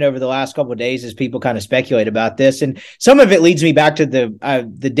discussion over the last couple of days as people kind of speculate about this. And some of it leads me back to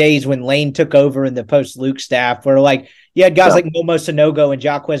the days when Lane took over in the post-Luke staff where you had guys like Momo Sonogo and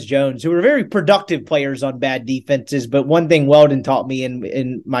Jacquez Jones who were very productive players on bad defenses. But one thing Weldon taught me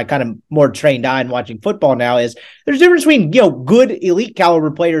in my kind of more trained eye in watching football now is there's a difference between, good elite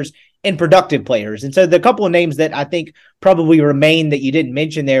caliber players and productive players. And so the couple of names that I think probably remain that you didn't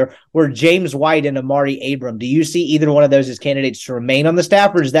mention there were James White and Amari Abram. Do you see either one of those as candidates to remain on the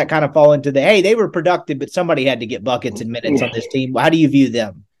staff, or does that kind of fall into hey, they were productive, but somebody had to get buckets and minutes on this team? How do you view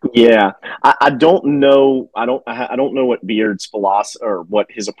them? Yeah, I don't know. I don't know what Beard's philosophy or what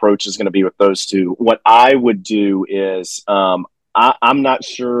his approach is going to be with those two. What I would do is I'm not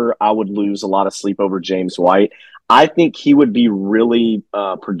sure I would lose a lot of sleep over James White. I think he would be really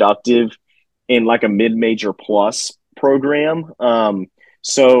productive in like a mid-major plus program.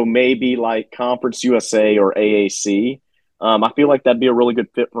 So maybe like Conference USA or AAC. I feel like that'd be a really good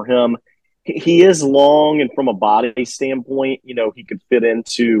fit for him. He is long, and from a body standpoint, he could fit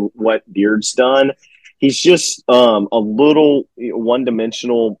into what Beard's done. He's just a little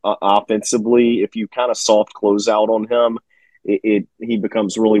one-dimensional offensively. If you kind of soft close out on him, he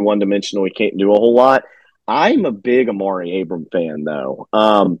becomes really one-dimensional. He can't do a whole lot. I'm a big Amari Abram fan, though.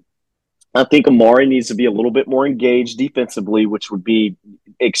 I think Amari needs to be a little bit more engaged defensively, which would be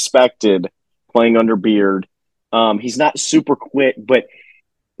expected playing under Beard. He's not super quick, but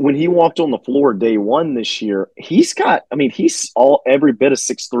when he walked on the floor day one this year, he's every bit of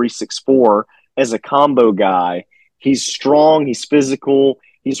 6'3", 6'4" as a combo guy. He's strong. He's physical.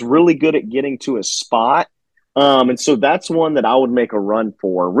 He's really good at getting to his spot. And so that's one that I would make a run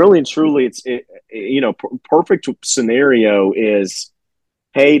for. Really and truly, perfect scenario is,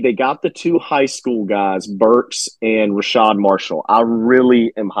 hey, they got the 2 high school guys, Burks and Rashad Marshall. I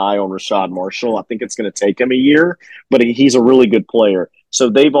really am high on Rashad Marshall. I think it's going to take him a year, but he's a really good player. So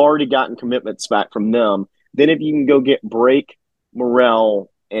they've already gotten commitments back from them. Then if you can go get Brake,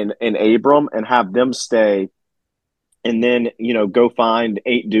 Morrell, and Abram and have them stay, and then go find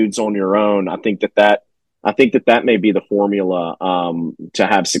 8 dudes on your own, I think that may be the formula to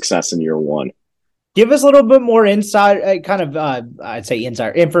have success in year one. Give us a little bit more insight, I'd say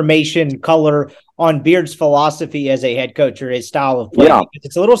insight information, color on Beard's philosophy as a head coach or his style of play. Yeah.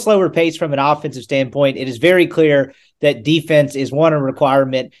 It's a little slower pace from an offensive standpoint. It is very clear that defense is a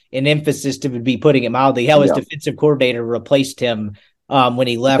requirement, and emphasis to be putting it mildly. Hell, his defensive coordinator replaced him when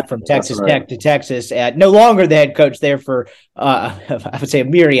he left from Texas Tech to Texas, no longer the head coach there for, I would say, a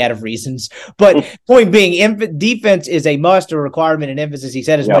myriad of reasons. But point being, defense is a must, a requirement, and emphasis. He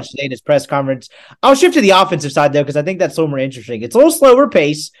said as much today in his press conference. I'll shift to the offensive side, though, because I think that's a little more interesting. It's a little slower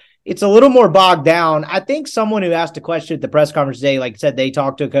pace. It's a little more bogged down. I think someone who asked a question at the press conference today, said they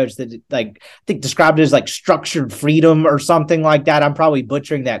talked to a coach that, I think described it as structured freedom or something like that. I'm probably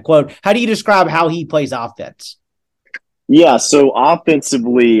butchering that quote. How do you describe how he plays offense? Yeah, so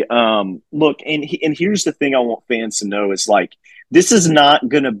offensively, look, and here's the thing I want fans to know is this is not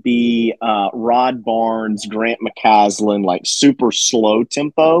going to be Rod Barnes, Grant McCaslin, super slow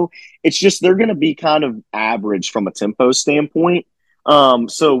tempo. It's just they're going to be kind of average from a tempo standpoint.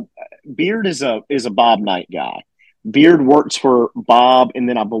 So Beard is a Bob Knight guy. Beard works for Bob, and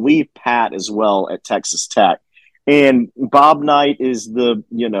then I believe Pat as well at Texas Tech. And Bob Knight is the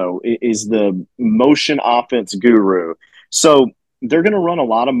motion offense guru. So they're going to run a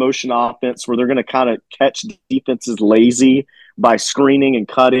lot of motion offense where they're going to kind of catch defenses lazy by screening and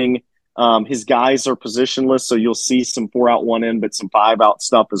cutting. His guys are positionless, so you'll see some 4-out, 1-in, but some 5-out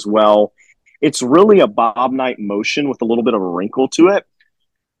stuff as well. It's really a Bob Knight motion with a little bit of a wrinkle to it.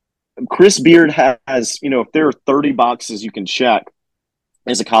 Chris Beard has, if there are 30 boxes you can check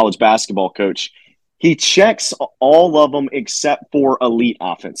as a college basketball coach, he checks all of them except for elite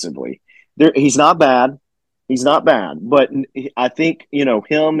offensively. He's not bad. He's not bad. But I think,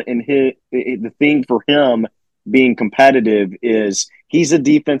 him and the thing for him being competitive is he's a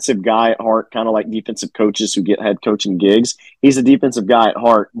defensive guy at heart, kind of like defensive coaches who get head coaching gigs. He's a defensive guy at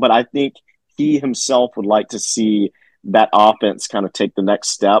heart, but I think he himself would like to see that offense kind of take the next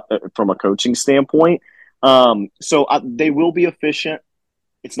step from a coaching standpoint. They will be efficient.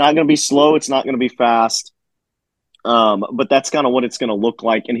 It's not going to be slow. It's not going to be fast. But that's kind of what it's going to look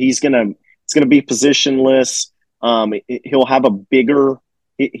like. And it's going to be positionless. He'll have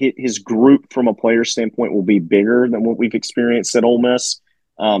his group from a player standpoint will be bigger than what we've experienced at Ole Miss.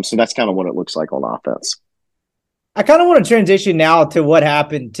 So that's kind of what it looks like on offense. I kind of want to transition now to what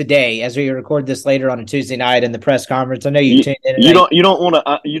happened today as we record this later on a Tuesday night in the press conference. I know you tuned in. You don't want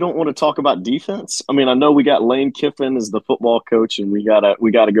to talk about defense. I mean, I know we got Lane Kiffin as the football coach, and we gotta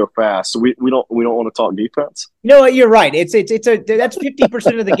go fast. So we don't want to talk defense. You know what? You're right. That's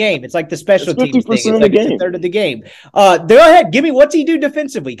 50% of the game. It's like the special teams thing. It's like it's a third of the game. Go ahead. Give me, what's he do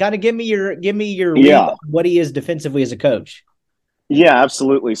defensively? Kind of give me your read on what he is defensively as a coach. Yeah,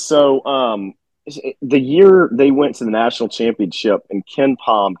 absolutely. So the year they went to the national championship, and Ken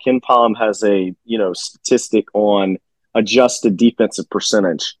Palm has a statistic on adjusted defensive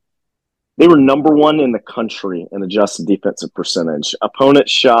percentage. They were number one in the country in adjusted defensive percentage.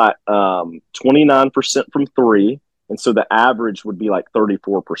 Opponents shot 29% from three, and so the average would be like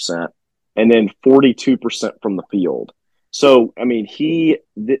 34%, and then 42% from the field. So I mean,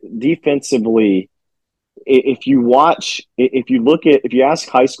 defensively. If you ask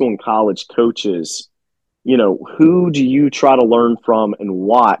high school and college coaches, who do you try to learn from and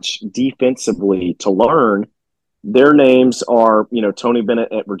watch defensively to learn? Their names are, Tony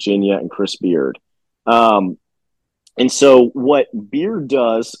Bennett at Virginia and Chris Beard. And so what Beard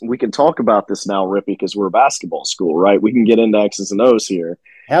does, we can talk about this now, Rippee, because we're a basketball school, right? We can get into X's and O's here.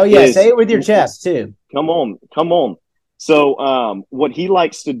 Hell yeah, say it with your chest too. Come on. So what he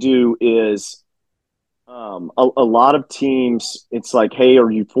likes to do is, a lot of teams, it's like, hey,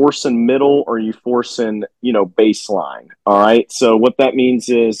 are you forcing middle or are you forcing, baseline? All right. So what that means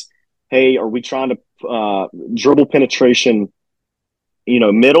is, hey, are we trying to dribble penetration,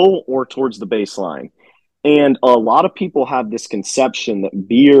 middle or towards the baseline? And a lot of people have this conception that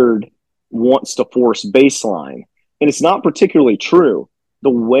Beard wants to force baseline. And it's not particularly true. The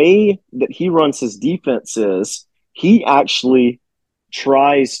way that he runs his defense is he actually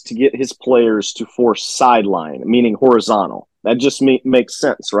tries to get his players to force sideline, meaning horizontal. That just makes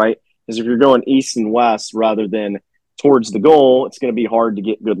sense, right? Because if you're going east and west rather than towards the goal, it's going to be hard to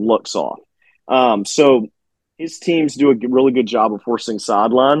get good looks off. So his teams do a really good job of forcing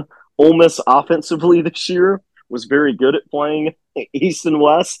sideline. Ole Miss offensively this year was very good at playing east and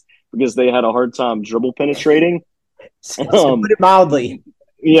west because they had a hard time dribble penetrating. To put it mildly.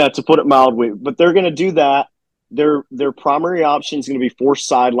 Yeah, to put it mildly. But they're going to do that. Their primary option is going to be forced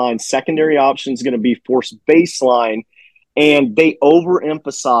sideline. Secondary option is going to be forced baseline. And they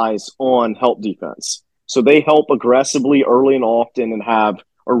overemphasize on help defense. So they help aggressively early and often and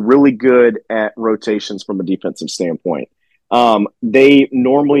are really good at rotations from a defensive standpoint. They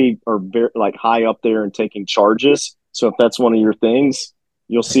normally are very high up there in taking charges. So if that's one of your things,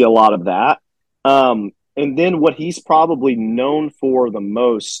 you'll see a lot of that. And then what he's probably known for the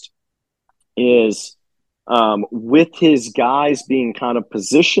most is with his guys being kind of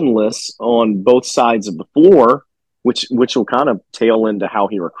positionless on both sides of the floor, which will kind of tail into how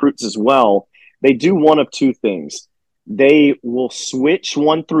he recruits as well. They do one of two things. They will switch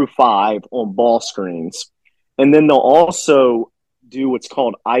 1 through 5 on ball screens, and then they'll also do what's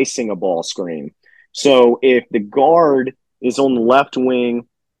called icing a ball screen. So if the guard is on the left wing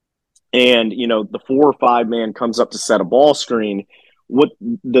and, the 4 or 5 man comes up to set a ball screen, what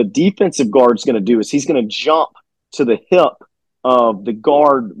the defensive guard's going to do is he's going to jump to the hip of the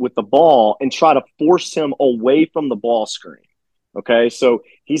guard with the ball and try to force him away from the ball screen. Okay, so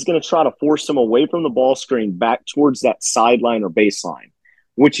he's going to try to force him away from the ball screen back towards that sideline or baseline.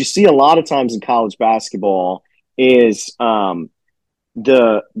 What you see a lot of times in college basketball is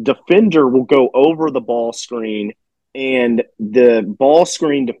the defender will go over the ball screen, and the ball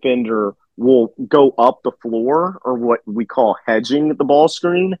screen defender will go up the floor, or what we call hedging the ball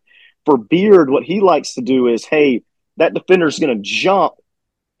screen. For Beard, what he likes to do is, hey, that defender is going to jump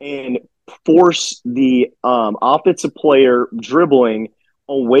and force the offensive player dribbling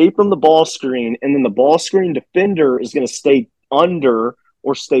away from the ball screen, and then the ball screen defender is going to stay under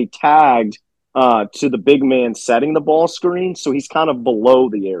or stay tagged to the big man setting the ball screen, so he's kind of below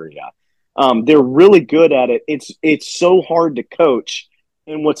the area. They're really good at it. It's so hard to coach,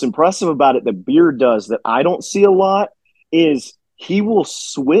 and what's impressive about it that Beard does that I don't see a lot is he will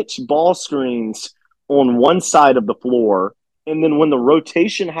switch ball screens on one side of the floor, and then when the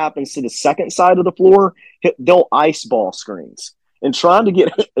rotation happens to the second side of the floor, they'll ice ball screens. And trying to get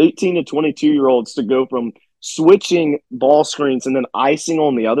 18 to 22-year-olds to go from switching ball screens and then icing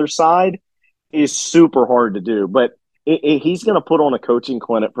on the other side is super hard to do. But he's going to put on a coaching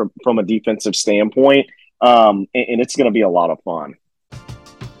clinic from a defensive standpoint, and it's going to be a lot of fun.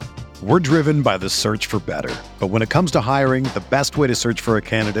 We're driven by the search for better. But when it comes to hiring, the best way to search for a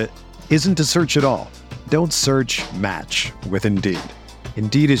candidate isn't to search at all. Don't search, match with Indeed.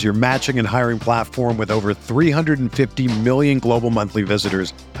 Indeed is your matching and hiring platform with over 350 million global monthly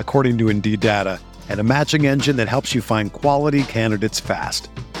visitors, according to Indeed data, and a matching engine that helps you find quality candidates fast.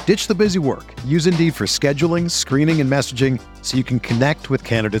 Ditch the busy work. Use Indeed for scheduling, screening, and messaging so you can connect with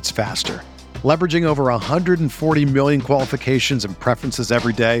candidates faster. Leveraging over 140 million qualifications and preferences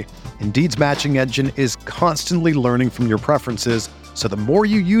every day, Indeed's matching engine is constantly learning from your preferences, so the more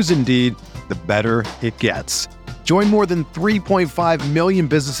you use Indeed, the better it gets. Join more than 3.5 million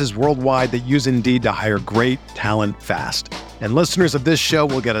businesses worldwide that use Indeed to hire great talent fast. And listeners of this show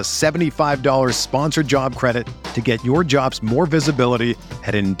will get a $75 sponsored job credit to get your jobs more visibility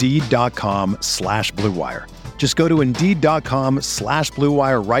at Indeed.com/Blue Wire. Just go to Indeed.com/Blue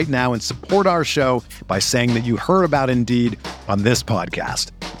Wire right now and support our show by saying that you heard about Indeed on this podcast.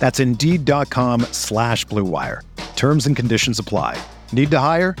 That's Indeed.com/Blue Wire. Terms and conditions apply. Need to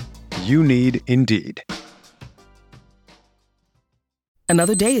hire? You need Indeed.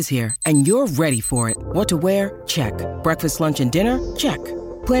 Another day is here, and you're ready for it. What to wear? Check. Breakfast, lunch, and dinner? Check.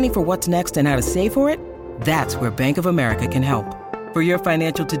 Planning for what's next and how to save for it? That's where Bank of America can help. For your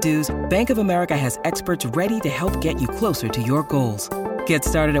financial to-dos, Bank of America has experts ready to help get you closer to your goals. Get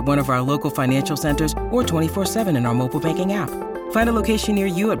started at one of our local financial centers or 24/7 in our mobile banking app. Find a location near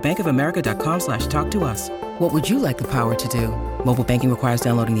you at bankofamerica.com/talktous. What would you like the power to do? Mobile banking requires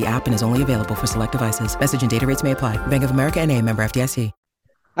downloading the app and is only available for select devices. Message and data rates may apply. Bank of America NA, member FDIC.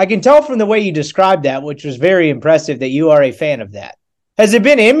 I can tell from the way you described that, which was very impressive, that you are a fan of that. Has it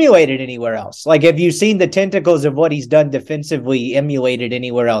been emulated anywhere else? Like, have you seen the tentacles of what he's done defensively emulated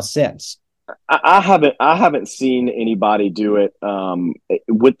anywhere else since? I haven't seen anybody do it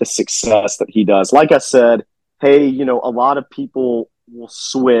with the success that he does. Like I said, hey, a lot of people will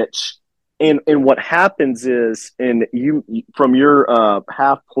switch, and what happens is, and you from your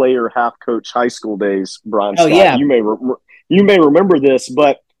half player, half coach high school days, Brian Scott, yeah. You may remember this,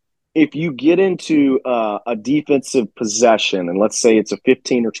 but if you get into a defensive possession, and let's say it's a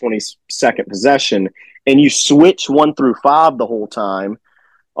 15 or 20-second possession, and you switch 1 through 5 the whole time,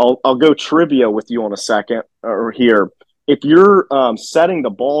 I'll go trivia with you on a second or here. If you're setting the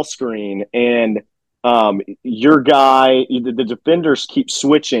ball screen and your guy, the defenders keep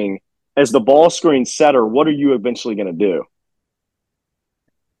switching, as the ball screen setter, what are you eventually going to do?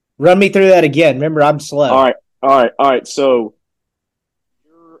 Run me through that again. Remember, I'm slow. All right. So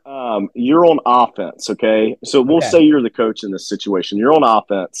you're on offense, okay? So we'll say you're the coach in this situation. You're on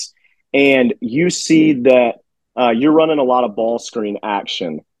offense, and you see that you're running a lot of ball screen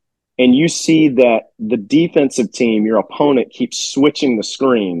action, and you see that the defensive team, your opponent, keeps switching the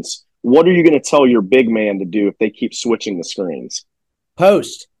screens. What are you going to tell your big man to do if they keep switching the screens?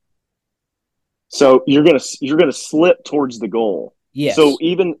 Post. So you're gonna slip towards the goal. Yes. So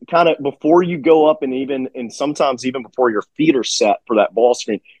even kind of before you go up, and sometimes even before your feet are set for that ball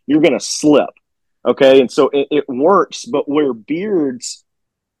screen, you're going to slip. Okay. And so it works. But what Beard's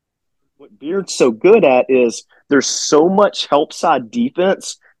so good at is there's so much help side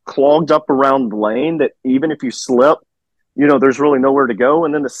defense clogged up around the lane that even if you slip, there's really nowhere to go.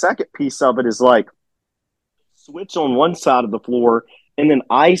 And then the second piece of it is like switch on one side of the floor and then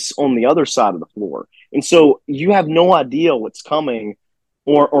ice on the other side of the floor. And so you have no idea what's coming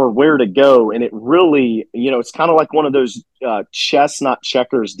or where to go. And it really, it's kind of like one of those chess, not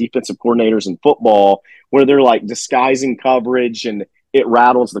checkers, defensive coordinators in football where they're like disguising coverage and it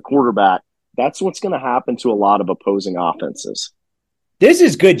rattles the quarterback. That's what's going to happen to a lot of opposing offenses. This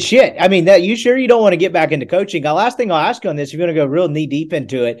is good shit. I mean, that you sure you don't want to get back into coaching? The last thing I'll ask you on this, you're going to go real knee deep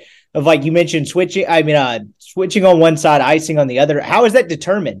into it. Of like you mentioned switching. I mean, switching on one side, icing on the other. How is that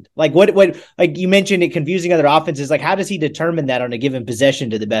determined? Like what? Like you mentioned it confusing other offenses. Like how does he determine that on a given possession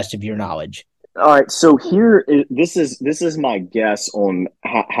to the best of your knowledge? All right, so this is my guess on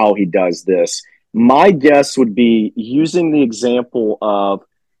how he does this. My guess would be using the example of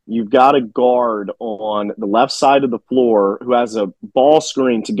you've got a guard on the left side of the floor who has a ball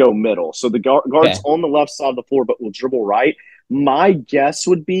screen to go middle. So the guard's on the left side of the floor but will dribble right. My guess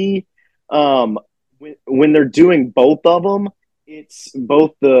would be when they're doing both of them, it's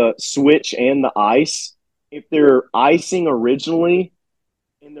both the switch and the ice. If they're icing originally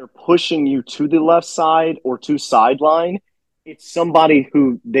and they're pushing you to the left side or to sideline, it's somebody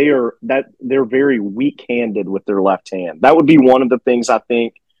who they're very weak-handed with their left hand. That would be one of the things I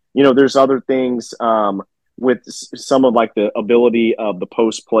think. There's other things with some of like the ability of the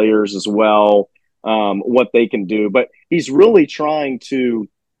post players as well, what they can do. But he's really trying to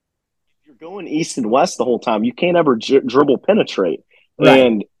 – if you're going east and west the whole time, you can't ever dribble penetrate. Right.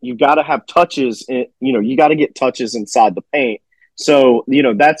 And you've got to have touches. You got to get touches inside the paint. So,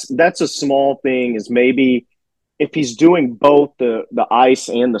 that's a small thing is maybe – if he's doing both the ice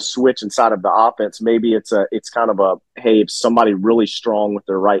and the switch inside of the offense, maybe it's kind of a, hey, it's somebody really strong with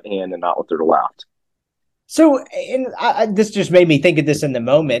their right hand and not with their left. So, and this just made me think of this in the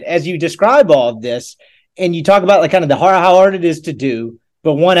moment as you describe all of this, and you talk about like kind of how hard it is to do,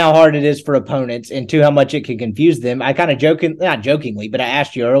 but one, how hard it is for opponents, and two, how much it can confuse them. I kind of not jokingly, but I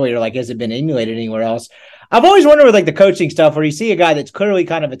asked you earlier, like, has it been emulated anywhere else? I've always wondered with like the coaching stuff where you see a guy that's clearly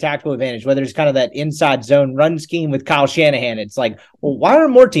kind of a tactical advantage, whether it's kind of that inside zone run scheme with Kyle Shanahan. It's like, well, why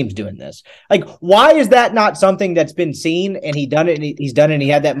aren't more teams doing this? Like, why is that not something that's been seen and he's done it and he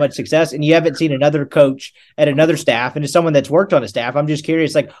had that much success, and you haven't seen another coach at another staff and as someone that's worked on a staff? I'm just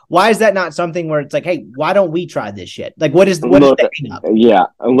curious, like, why is that not something where it's like, hey, why don't we try this shit? Like, what is taking up? Yeah.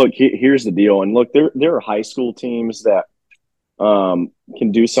 And look, here's the deal. And look, there are high school teams that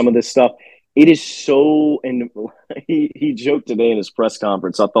can do some of this stuff. It is so, and he joked today in his press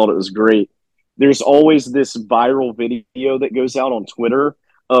conference. I thought it was great. There's always this viral video that goes out on Twitter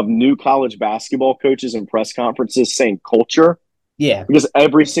of new college basketball coaches in press conferences saying culture. Yeah. Because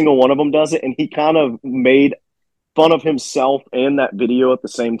every single one of them does it. And he kind of made fun of himself and that video at the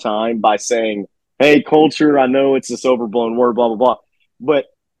same time by saying, hey, culture, I know it's this overblown word, blah, blah, blah. But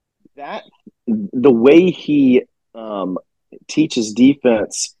the way he teaches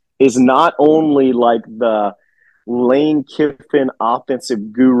defense is not only like the Lane Kiffin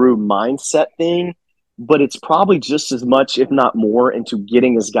offensive guru mindset thing, but it's probably just as much, if not more, into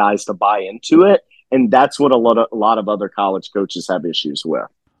getting his guys to buy into it. And that's what a lot of other college coaches have issues with.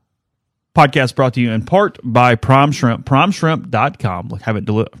 Podcast brought to you in part by Prime Shrimp, primeshrimp.com. Have it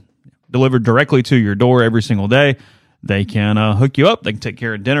delivered directly to your door every single day. They can hook you up. They can take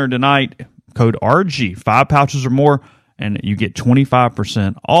care of dinner tonight. Code RG, 5 pouches or more, and you get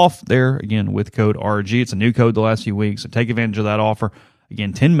 25% off there, again, with code RG. It's a new code the last few weeks, so take advantage of that offer.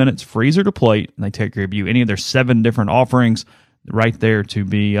 Again, 10 minutes, freezer to plate, and they take care of you. Any of their 7 different offerings right there to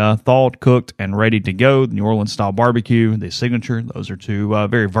be thawed, cooked, and ready to go. The New Orleans-style barbecue, the signature, those are 2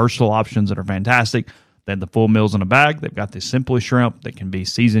 very versatile options that are fantastic. They have the full meals in a bag. They've got the Simply Shrimp that can be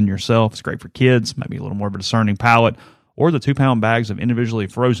seasoned yourself. It's great for kids, maybe a little more of a discerning palate. Or the 2-pound bags of individually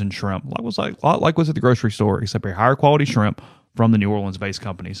frozen shrimp, like was at the grocery store, except a higher quality shrimp from the New Orleans-based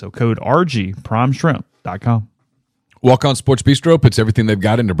company. So code RG, primeshrimp.com. Walk On Sports Bistro puts everything they've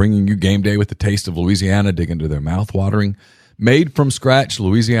got into bringing you game day with the taste of Louisiana. Dig into their mouth-watering, made-from-scratch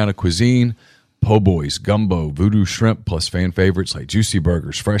Louisiana cuisine, po' boys, gumbo, voodoo shrimp, plus fan favorites like juicy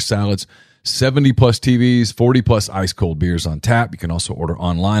burgers, fresh salads, 70-plus TVs, 40-plus ice-cold beers on tap. You can also order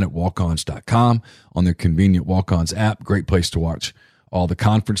online at walkons.com on their convenient Walk-Ons app. Great place to watch all the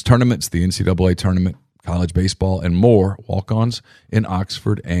conference tournaments, the NCAA tournament, college baseball, and more. Walk-Ons in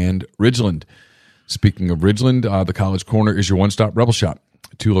Oxford and Ridgeland. Speaking of Ridgeland, the College Corner is your one-stop Rebel Shop.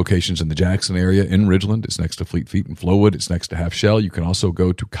 2 locations in the Jackson area in Ridgeland. It's next to Fleet Feet and Flowwood. It's next to Half Shell. You can also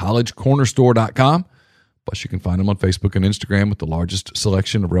go to collegecornerstore.com. Plus, you can find them on Facebook and Instagram with the largest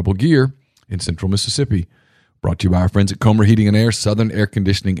selection of Rebel gear in Central Mississippi. Brought to you by our friends at Comer Heating and Air, Southern Air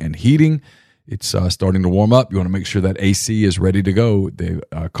Conditioning and Heating. It's starting to warm up. You want to make sure that AC is ready to go. They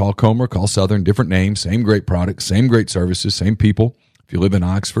call Comer, call Southern, different names, same great products, same great services, same people. If you live in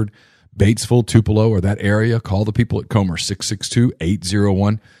Oxford, Batesville, Tupelo, or that area, call the people at Comer,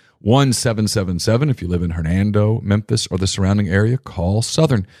 662-801-1777. If you live in Hernando, Memphis, or the surrounding area, call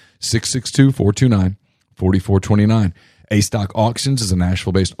Southern, 662-429-4429. A-Stock Auctions is a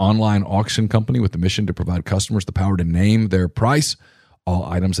Nashville-based online auction company with the mission to provide customers the power to name their price. All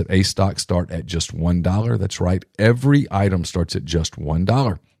items at Ace Stock start at just $1. That's right. Every item starts at just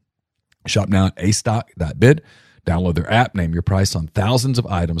 $1. Shop now at acestock.bid. Download their app, name your price on thousands of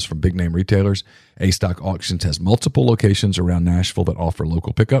items from big name retailers. A-Stock Auctions has multiple locations around Nashville that offer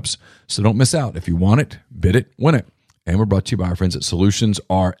local pickups, so don't miss out. If you want it, bid it, win it. And we're brought to you by our friends at Solutions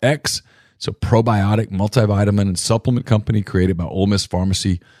RX. It's a probiotic, multivitamin, and supplement company created by Ole Miss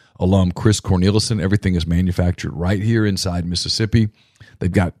Pharmacy alum Chris Cornelison. Everything is manufactured right here inside Mississippi.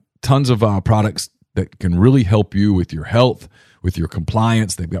 They've got tons of products that can really help you with your health, with your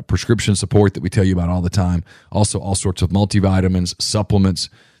compliance. They've got prescription support that we tell you about all the time. Also, all sorts of multivitamins, supplements,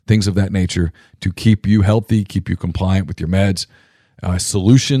 things of that nature to keep you healthy, keep you compliant with your meds.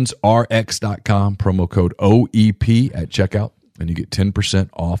 SolutionsRx.com, promo code OEP at checkout, and you get 10%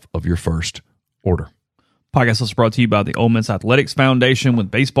 off of your first order. Podcast is brought to you by the Ole Miss Athletics Foundation. With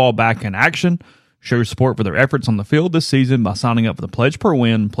baseball back in action, show your support for their efforts on the field this season by signing up for the Pledge Per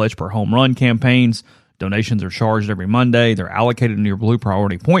Win, Pledge Per Home Run campaigns. Donations are charged every Monday. They're allocated into your Blue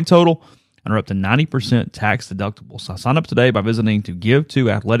Priority point total and are up to 90% tax deductible. So sign up today by visiting to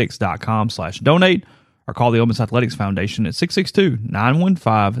givetoathletics.com/donate or call the Ole Miss Athletics Foundation at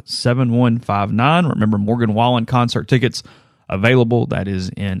 662-915-7159. Remember, Morgan Wallen concert tickets available. That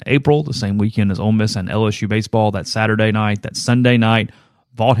is in April, the same weekend as Ole Miss and LSU baseball. That's Saturday night. That's Sunday night.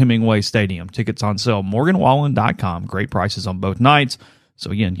 Vaught Hemingway Stadium. Tickets on sale, morganwallen.com. Great prices on both nights.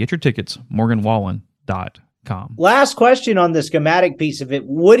 So again, get your tickets, morganwallen.com. Last question on the schematic piece of it.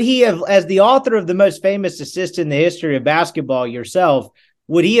 Would he have, as the author of the most famous assist in the history of basketball yourself,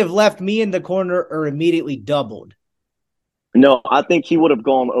 would he have left me in the corner or immediately doubled? No, I think he would have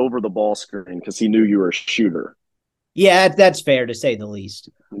gone over the ball screen because he knew you were a shooter. Yeah, that's fair to say the least.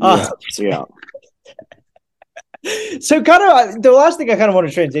 Yeah. So kind of the last thing I kind of want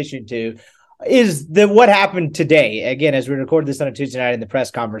to transition to is what happened today, again, as we record this on a Tuesday night in the press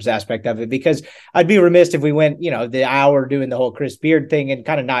conference aspect of it, because I'd be remiss if we went, the hour doing the whole Chris Beard thing and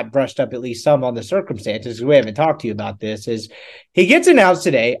kind of not brushed up at least some on the circumstances. We haven't talked to you about this. Is he gets announced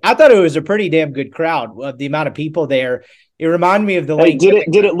today. I thought it was a pretty damn good crowd of the amount of people there. It reminded me of the late. Did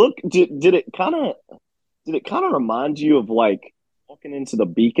it kind of remind you of like walking into the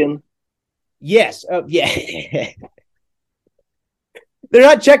Beacon? Yes. Yeah. They're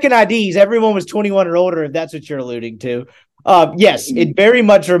not checking IDs. Everyone was 21 or older, if that's what you're alluding to. Yes, it very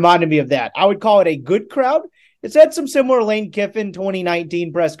much reminded me of that. I would call it a good crowd. It's had some similar Lane Kiffin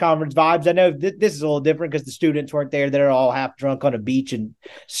 2019 press conference vibes. I know this is a little different because the students weren't there. They're all half drunk on a beach and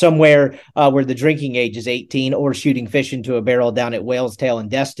somewhere where the drinking age is 18 or shooting fish into a barrel down at Whale's Tail in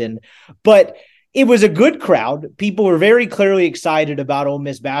Destin. But it was a good crowd. People were very clearly excited about Ole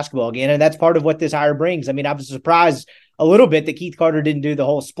Miss basketball again, and that's part of what this hire brings. I mean, I was surprised a little bit that Keith Carter didn't do the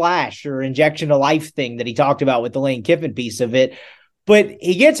whole splash or injection of life thing that he talked about with the Lane Kiffin piece of it. But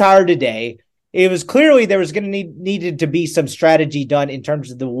he gets hired today. It was clearly there was going to needed to be some strategy done in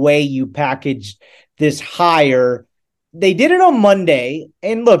terms of the way you packaged this hire. They did it on Monday.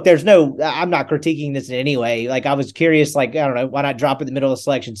 And look, I'm not critiquing this in any way. Like, I was curious, like, I don't know, why not drop it in the middle of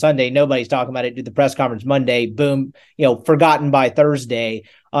Selection Sunday? Nobody's talking about it. Do the press conference Monday, boom, forgotten by Thursday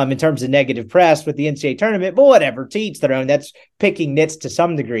in terms of negative press with the NCAA tournament, but whatever, to each their own. That's picking nits to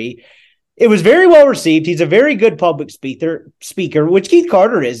some degree. It was very well received. He's a very good public speaker, which Keith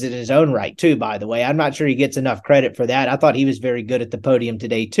Carter is in his own right too, by the way. I'm not sure he gets enough credit for that. I thought he was very good at the podium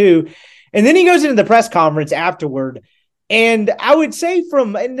today too. And then he goes into the press conference afterward. And I would say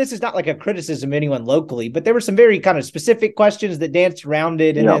and this is not like a criticism of anyone locally, but there were some very kind of specific questions that danced around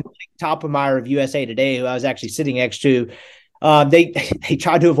it. And then Toppmeyer of USA Today, who I was actually sitting next to, they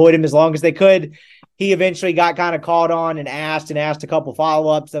tried to avoid him as long as they could. He eventually got kind of called on and asked a couple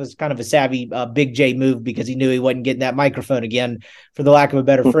follow-ups. That was kind of a savvy Big J move because he knew he wasn't getting that microphone again, for the lack of a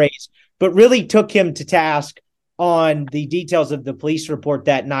better phrase, but really took him to task on the details of the police report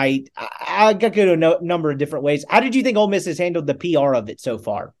that night. I got to go to a number of different ways. How did you think Ole Miss has handled the PR of it so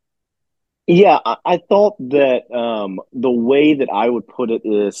far? Yeah, I thought that the way that I would put it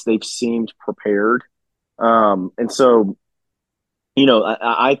is they've seemed prepared. And so,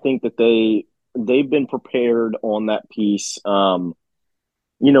 I think that they've been prepared on that piece. One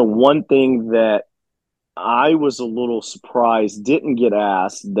thing that I was a little surprised didn't get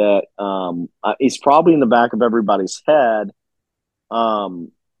asked that is probably in the back of everybody's head,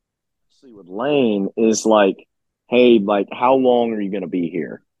 especially with Lane, is like, hey, like, how long are you going to be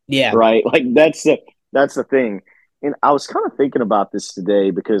here? Yeah. Right. Like, that's the thing. And I was kind of thinking about this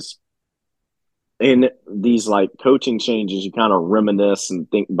today because in these like coaching changes, you kind of reminisce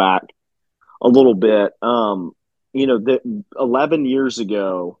and think back a little bit. 11 years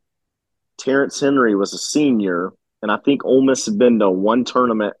ago, Terrence Henry was a senior and I think Ole Miss had been to one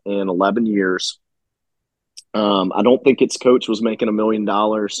tournament in 11 years. I don't think its coach was making $1 million.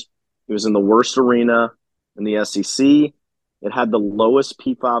 It was in the worst arena in the SEC. It had the lowest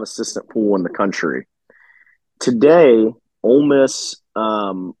P5 assistant pool in the country. Today, Ole Miss,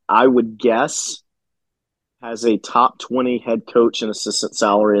 I would guess, has a top 20 head coach and assistant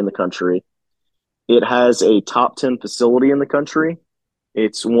salary in the country. It has a top 10 facility in the country.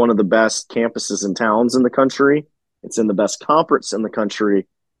 It's one of the best campuses and towns in the country. It's in the best conference in the country.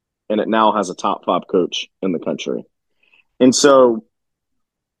 And it now has a top 5 coach in the country. And so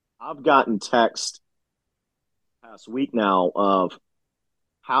I've gotten text past week now of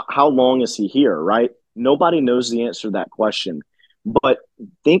how long is he here, right? Nobody knows the answer to that question. But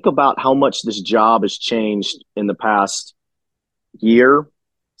think about how much this job has changed in the past year,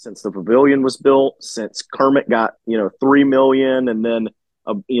 since the pavilion was built, since Kermit got, $3 million, and then,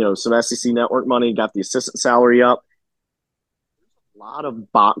 some SEC network money, got the assistant salary up. A lot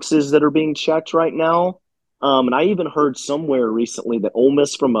of boxes that are being checked right now. And I even heard somewhere recently that Ole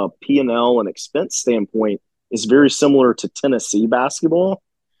Miss, from a P&L and expense standpoint, is very similar to Tennessee basketball.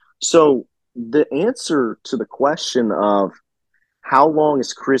 So the answer to the question of how long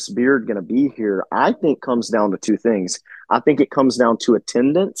is Chris Beard going to be here, I think comes down to two things. I think it comes down to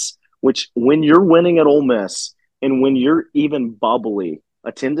attendance, which when you're winning at Ole Miss and when you're even bubbly,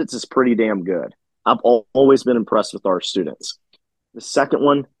 attendance is pretty damn good. I've always been impressed with our students. The second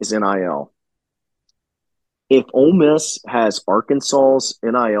one is NIL. If Ole Miss has Arkansas's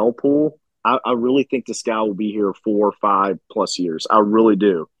NIL pool, I really think this guy will be here 4 or 5 plus years. I really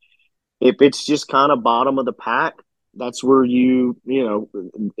do. If it's just kind of bottom of the pack, that's where he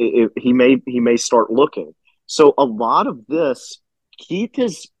may start looking. So a lot of this, Keith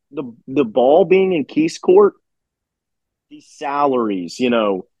is the ball being in Keith's court, these salaries,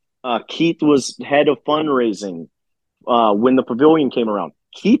 Keith was head of fundraising when the pavilion came around.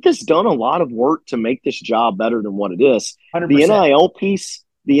 Keith has done a lot of work to make this job better than what it is. 100%.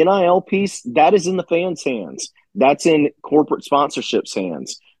 The NIL piece, that is in the fans' hands. That's in corporate sponsorships'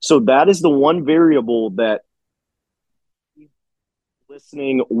 hands. So that is the one variable that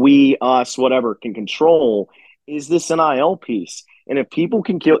listening, we, us, whatever, can control is this NIL piece. And if people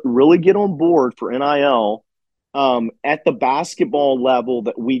can really get on board for NIL at the basketball level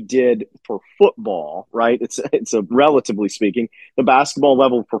that we did for football, right? It's a relatively speaking, the basketball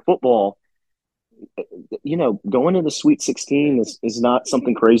level for football, going to the Sweet 16 is not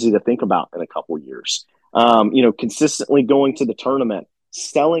something crazy to think about in a couple of years. Consistently going to the tournament,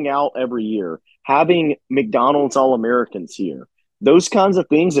 selling out every year, having McDonald's All-Americans here. Those kinds of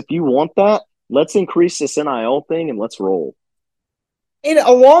things, if you want that, let's increase this NIL thing and let's roll. And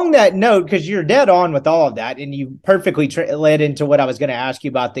along that note, because you're dead on with all of that, and you perfectly led into what I was going to ask you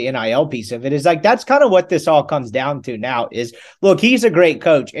about the NIL piece of it, is like that's kind of what this all comes down to now is, look, he's a great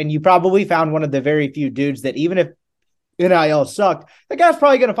coach, and you probably found one of the very few dudes that even if NIL sucked, the guy's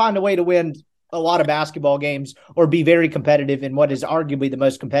probably going to find a way to win a lot of basketball games or be very competitive in what is arguably the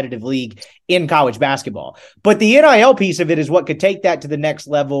most competitive league in college basketball. But the NIL piece of it is what could take that to the next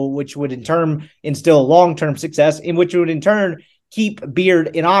level, which would in turn instill long-term success, in which would in turn keep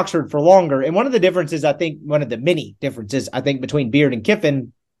Beard in Oxford for longer. And one of the differences, I think, one of the many differences, I think, between Beard and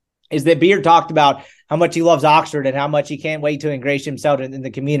Kiffin is that Beard talked about how much he loves Oxford and how much he can't wait to ingratiate himself in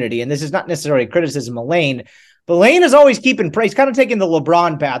the community. And this is not necessarily a criticism of Lane, but Lane is always keeping praise, kind of taking the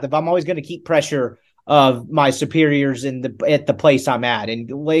LeBron path. If I'm always going to keep pressure of my superiors at the place I'm at.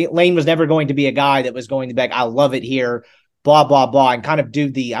 And Lane was never going to be a guy that was going to be like, I love it here, blah, blah, blah, and kind of do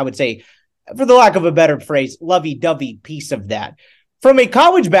the, I would say, for the lack of a better phrase, lovey-dovey piece of that. From a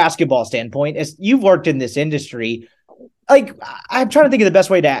college basketball standpoint, as you've worked in this industry, like, I'm trying to think of the best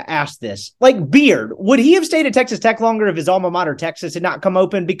way to ask this. Like, Beard, would he have stayed at Texas Tech longer if his alma mater, Texas, had not come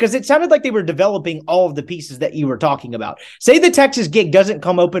open? Because it sounded like they were developing all of the pieces that you were talking about. Say the Texas gig doesn't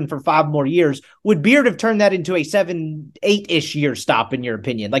come open for 5 more years. Would Beard have turned that into a 7, 8-ish year stop, in your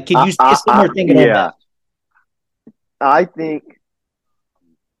opinion? Like, can you see a similar thing at all that? I think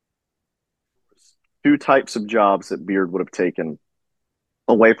 2 types of jobs that Beard would have taken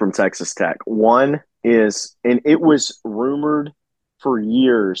away from Texas Tech. One is, and it was rumored for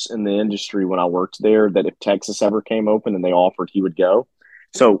years in the industry when I worked there, that if Texas ever came open and they offered, he would go.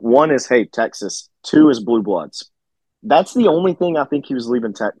 So one is, hey, Texas. 2 is Blue Bloods. That's the only thing I think he was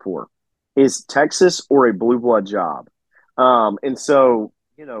leaving Tech for, is Texas or a Blue Blood job. And so,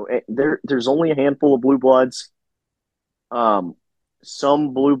 there's only a handful of Blue Bloods.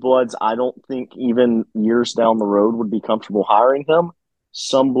 Some Blue Bloods, I don't think even years down the road would be comfortable hiring him.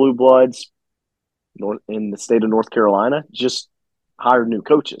 Some Blue Bloods in the state of North Carolina just hired new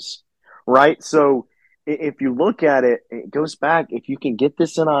coaches, right? So if you look at it, it goes back. If you can get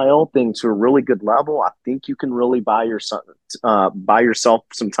this NIL thing to a really good level, I think you can really buy yourself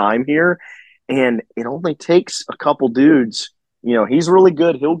some time here. And it only takes a couple dudes. You know, he's really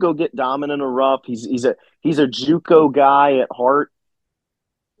good. He'll go get dominant or rough. He's a JUCO guy at heart.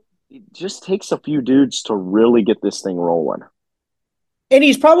 It just takes a few dudes to really get this thing rolling. And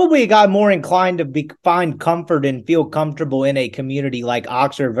he's probably a guy more inclined to find comfort and feel comfortable in a community like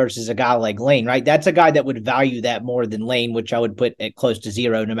Oxford versus a guy like Lane, right? That's a guy that would value that more than Lane, which I would put at close to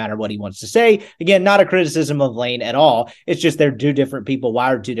zero, no matter what he wants to say. Again, not a criticism of Lane at all. It's just they're two different people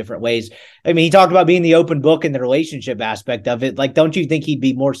wired two different ways. I mean, he talked about being the open book and the relationship aspect of it. Like, don't you think he'd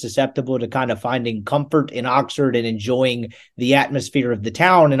be more susceptible to kind of finding comfort in Oxford and enjoying the atmosphere of the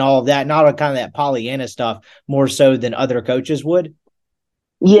town and all of that, not kind of that Pollyanna stuff more so than other coaches would?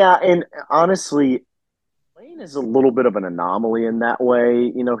 Yeah, and honestly, Lane is a little bit of an anomaly in that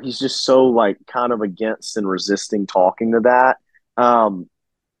way. You know, he's just so like kind of against and resisting talking to that.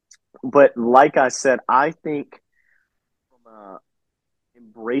 But like I said, I think from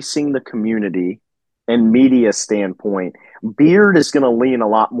embracing the community and media standpoint, Beard is going to lean a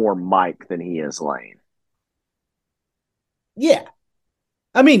lot more Mike than he is Lane. Yeah.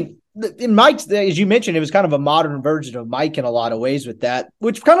 I mean, in Mike's, as you mentioned, it was kind of a modern version of Mike in a lot of ways with that,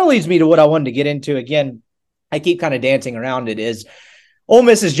 which kind of leads me to what I wanted to get into. Again, I keep kind of dancing around it, is Ole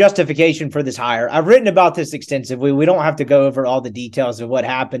Miss's justification for this hire. I've written about this extensively. We don't have to go over all the details of what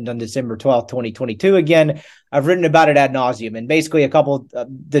happened on December 12th, 2022. Again, I've written about it ad nauseum, and basically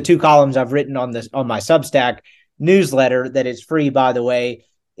the two columns I've written on my Substack newsletter that is free, by the way,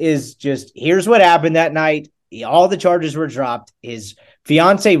 is just, here's what happened that night. All the charges were dropped. His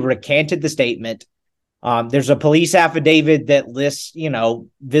fiance recanted the statement. There's a police affidavit that lists,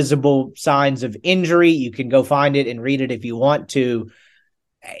 visible signs of injury. You can go find it and read it if you want to.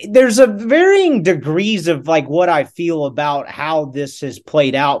 There's a varying degrees of like what I feel about how this has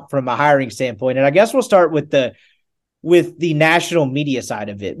played out from a hiring standpoint. And I guess we'll start with the national media side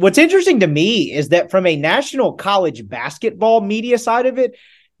of it. What's interesting to me is that from a national college basketball media side of it,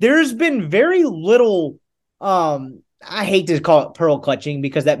 there's been very little, I hate to call it pearl clutching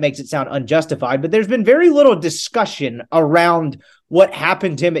because that makes it sound unjustified, but there's been very little discussion around what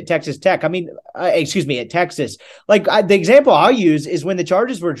happened to him at Texas Tech. I mean, at Texas. Like the example I'll use is when the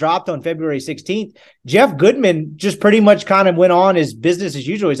charges were dropped on February 16th, Jeff Goodman just pretty much kind of went on his business as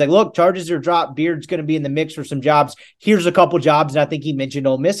usual. He's like, look, charges are dropped. Beard's going to be in the mix for some jobs. Here's a couple jobs. And I think he mentioned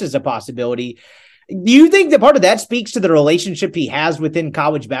Ole Miss as a possibility. Do you think that part of that speaks to the relationship he has within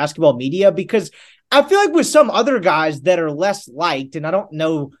college basketball media? Because I feel like with some other guys that are less liked, and I don't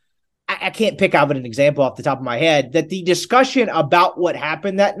know, I can't pick out an example off the top of my head, that the discussion about what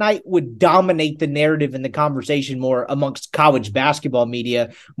happened that night would dominate the narrative and the conversation more amongst college basketball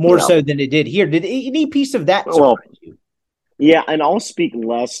media, more so than it did here. Did any piece of that surprise you? Yeah, and I'll speak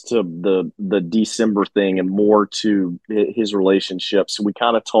less to the December thing and more to his relationships. We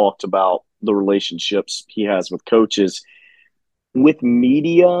kind of talked about the relationships he has with coaches. With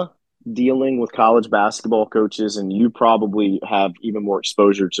media dealing with college basketball coaches, and you probably have even more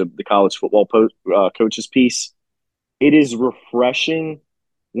exposure to the college football coaches piece, it is refreshing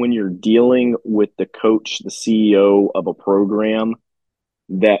when you're dealing with the coach, the CEO of a program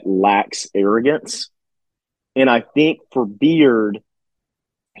that lacks arrogance. And I think for Beard,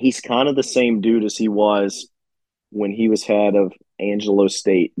 he's kind of the same dude as he was when he was head of Angelo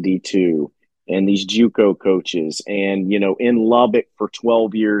State D2 and these JUCO coaches and, in Lubbock for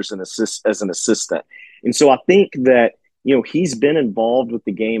 12 years as an assistant. And so I think that, he's been involved with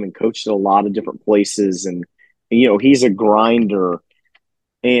the game and coached at a lot of different places. And, he's a grinder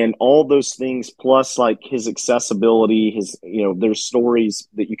and all those things, plus like his accessibility, there's stories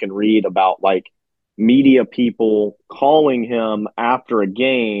that you can read about like media people calling him after a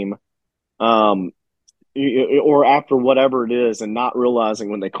game, or after whatever it is, and not realizing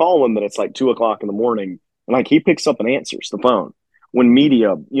when they call him that it's like 2:00 in the morning, and like he picks up and answers the phone when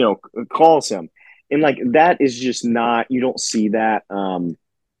media, calls him. And like that is just not, you don't see that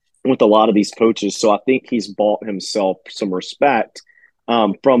with a lot of these coaches. So I think he's bought himself some respect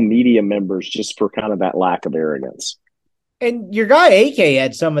from media members just for kind of that lack of arrogance. And your guy AK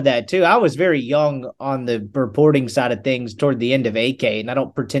had some of that too. I was very young on the reporting side of things toward the end of AK, and I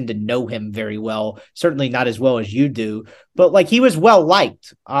don't pretend to know him very well, certainly not as well as you do, but like he was well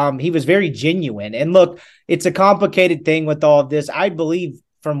liked. He was very genuine. And look, it's a complicated thing with all of this. I believe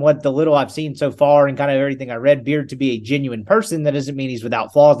from what the little I've seen so far and kind of everything I read, Beard to be a genuine person. That doesn't mean he's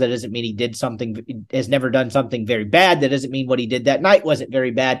without flaws. That doesn't mean he has never done something very bad. That doesn't mean what he did that night wasn't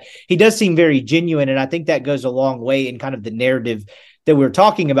very bad. He does seem very genuine, and I think that goes a long way in kind of the narrative that we were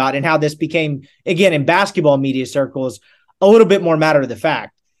talking about, and how this became, again, in basketball media circles, a little bit more matter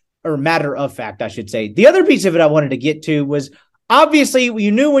of fact, I should say. The other piece of it I wanted to get to was, obviously,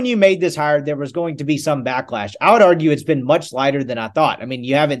 you knew when you made this hire there was going to be some backlash. I would argue it's been much lighter than I thought. I mean,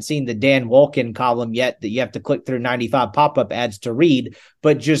 you haven't seen the Dan Wolkin column yet that you have to click through 95 pop-up ads to read,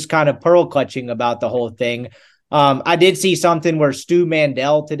 but just kind of pearl clutching about the whole thing. I did see something where Stu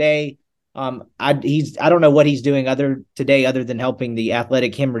Mandel today, I don't know what he's doing other than helping the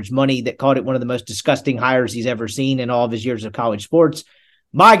Athletic hemorrhage money, that called it one of the most disgusting hires he's ever seen in all of his years of college sports.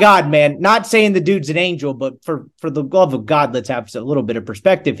 My God, man, not saying the dude's an angel, but for the love of God, let's have a little bit of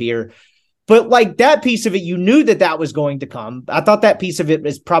perspective here. But like that piece of it, you knew that was going to come. I thought that piece of it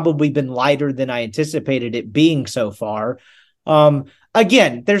has probably been lighter than I anticipated it being so far.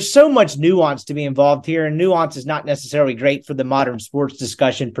 Again, there's so much nuance to be involved here, and nuance is not necessarily great for the modern sports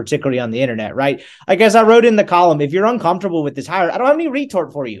discussion, particularly on the internet, right? I guess I wrote in the column, if you're uncomfortable with this hire, I don't have any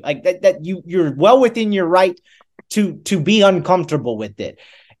retort for you. Like that you're well within your right to be uncomfortable with it.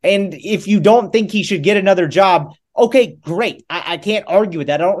 And if you don't think he should get another job, okay, great. I can't argue with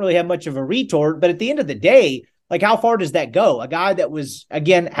that. I don't really have much of a retort, but at the end of the day, like, how far does that go? A guy that was,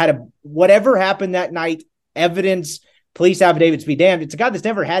 again, whatever happened that night, evidence, police affidavits be damned. It's a guy that's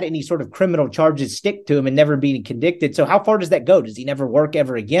never had any sort of criminal charges stick to him and never being convicted. So how far does that go? Does he never work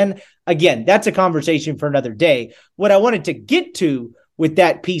ever again? Again, that's a conversation for another day. What I wanted to get to with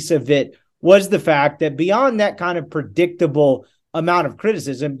that piece of it was the fact that beyond that kind of predictable amount of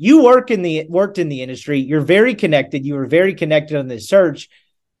criticism, you worked in the industry. You're very connected. You were very connected on this search.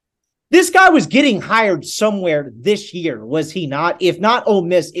 This guy was getting hired somewhere this year, was he not? If not Ole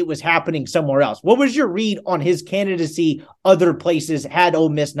Miss, it was happening somewhere else. What was your read on his candidacy other places had Ole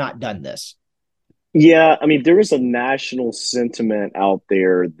Miss not done this? Yeah, I mean, there is a national sentiment out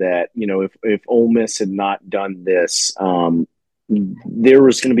there that, if Ole Miss had not done this, there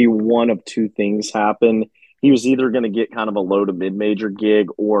was going to be one of two things happen. He was either going to get kind of a low to mid-major gig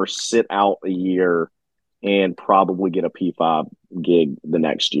or sit out a year and probably get a P5 gig the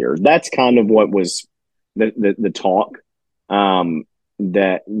next year. That's kind of what was the talk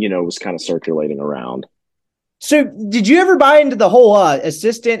that, was kind of circulating around. So did you ever buy into the whole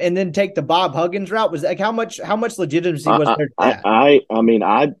assistant and then take the Bob Huggins route? Was like, how much legitimacy was there to that?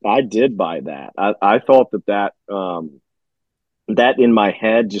 I did buy that. I thought that that in my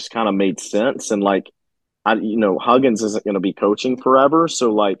head just kind of made sense. And Huggins isn't going to be coaching forever.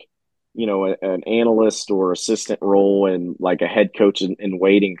 So an analyst or assistant role and like a head coach in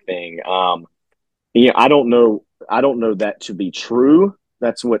waiting thing. I don't know that to be true.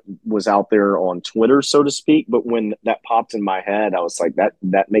 That's what was out there on Twitter, so to speak. But when that popped in my head, I was like,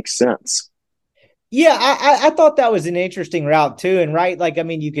 that makes sense. Yeah, I thought that was an interesting route too. And right,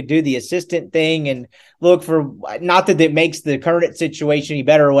 you could do the assistant thing and look for, not that it makes the current situation any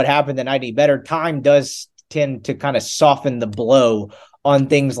better or what happened the night any better. Time does tend to kind of soften the blow on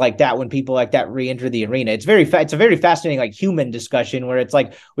things like that when people like that re-enter the arena. It's a very fascinating human discussion where it's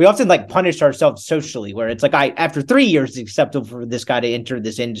we often punish ourselves socially, where it's after 3 years it's acceptable for this guy to enter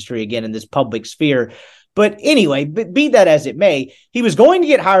this industry again in this public sphere. But anyway, be that as it may, he was going to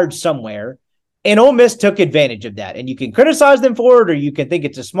get hired somewhere. And Ole Miss took advantage of that. And you can criticize them for it, or you can think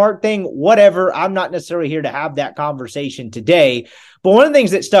it's a smart thing, whatever. I'm not necessarily here to have that conversation today. But one of the things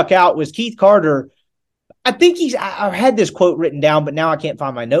that stuck out was Keith Carter. I think I had this quote written down, but now I can't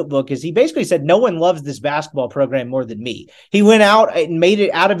find my notebook, is he basically said, no one loves this basketball program more than me. He went out and made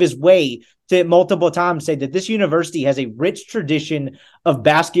it out of his way to multiple times say that this university has a rich tradition of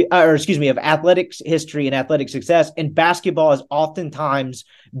athletics history and athletic success, and basketball has oftentimes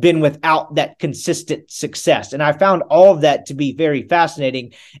been without that consistent success. And I found all of that to be very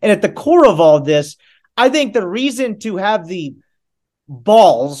fascinating. And at the core of all this, I think the reason to have the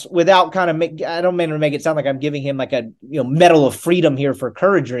balls, without I don't mean to make it sound like I'm giving him a medal of freedom here for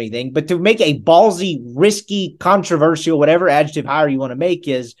courage or anything, but to make a ballsy, risky, controversial, whatever adjective hire you want to make,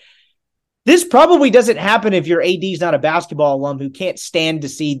 is this probably doesn't happen if your AD is not a basketball alum who can't stand to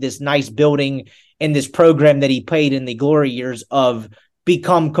see this nice building and this program that he played in the glory years of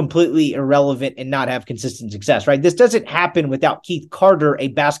become completely irrelevant and not have consistent success, right? This doesn't happen without Keith Carter, a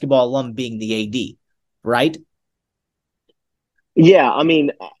basketball alum, being the AD, right? Yeah,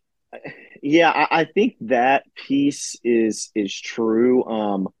 I think that piece is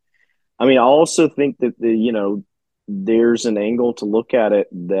true. I also think that there's an angle to look at it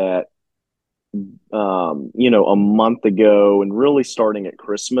that a month ago, and really starting at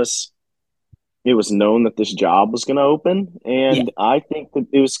Christmas, it was known that this job was going to open. And yeah. I think that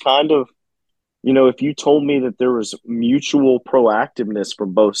it was kind of, if you told me that there was mutual proactiveness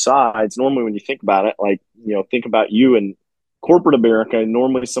from both sides, normally when you think about it, think about you and corporate America,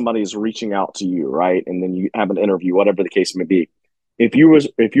 normally somebody is reaching out to you, right? And then you have an interview, whatever the case may be. If you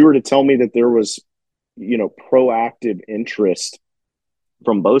were to tell me that there was, proactive interest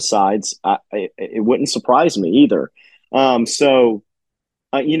from both sides, it wouldn't surprise me either.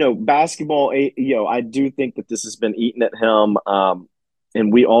 Basketball, I do think that this has been eating at him.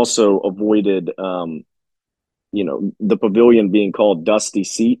 And we also avoided, the pavilion being called Dusty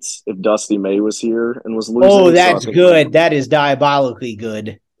Seats if Dusty May was here and was losing. Oh, that's good. That is diabolically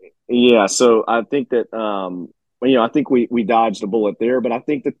good. Yeah. So I think that, I think we dodged a bullet there, but I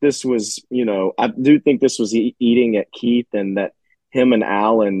think that this was, I do think this was eating at Keith, and that him and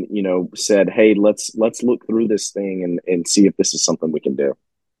Allen, said, hey, let's look through this thing and see if this is something we can do.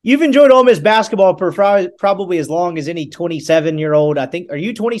 You've enjoyed Ole Miss basketball for probably as long as any 27-year-old. I think. Are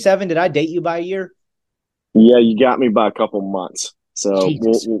you 27? Did I date you by a year? Yeah, you got me by a couple months. So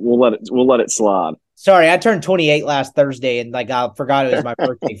we'll let it slide. Sorry, I turned 28 last Thursday, and I forgot it was my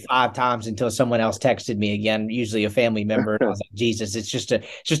birthday 5 times until someone else texted me again, usually a family member. And I was like, Jesus, it's just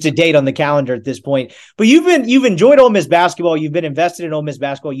a date on the calendar at this point. But you've enjoyed Ole Miss basketball. You've been invested in Ole Miss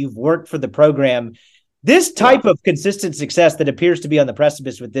basketball. You've worked for the program. This type of consistent success that appears to be on the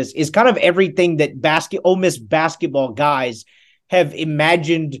precipice with this is kind of everything that Ole Miss basketball guys have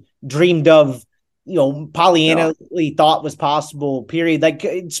imagined, dreamed of, Pollyannaly thought was possible,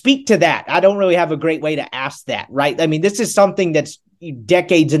 period. Speak to that. I don't really have a great way to ask that, right? I mean, this is something that's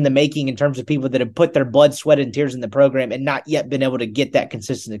decades in the making in terms of people that have put their blood, sweat, and tears in the program and not yet been able to get that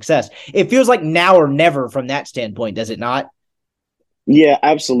consistent success. It feels like now or never from that standpoint, does it not? Yeah,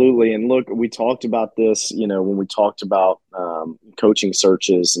 absolutely. And look, we talked about this, when we talked about coaching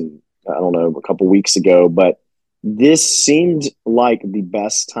searches, and I don't know, a couple weeks ago, but this seemed like the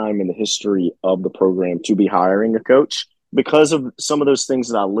best time in the history of the program to be hiring a coach because of some of those things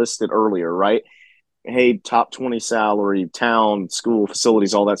that I listed earlier, right? Hey, top 20 salary, town, school,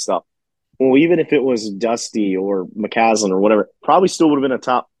 facilities, all that stuff. Well, even if it was Dusty or McCaslin or whatever, probably still would have been a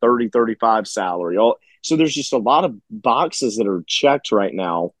top 30, 35 salary. So there's just a lot of boxes that are checked right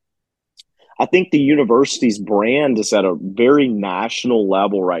now. I think the university's brand is at a very national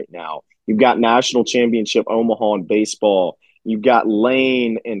level right now. You've got national championship Omaha in baseball. You've got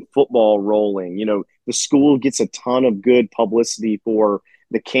Lane and football rolling. The school gets a ton of good publicity for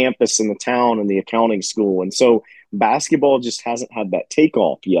the campus and the town and the accounting school. And so basketball just hasn't had that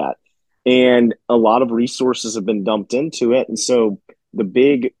takeoff yet. And a lot of resources have been dumped into it. And so the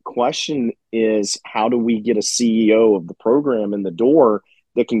big question is, how do we get a CEO of the program in the door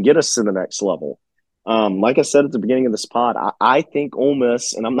that can get us to the next level? Like I said at the beginning of this pod, I think Ole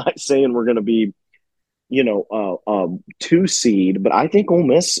Miss, and I'm not saying we're going to be, 2 seed, but I think Ole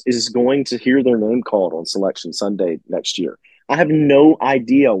Miss is going to hear their name called on Selection Sunday next year. I have no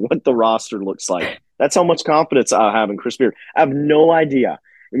idea what the roster looks like. That's how much confidence I have in Chris Beard. I have no idea.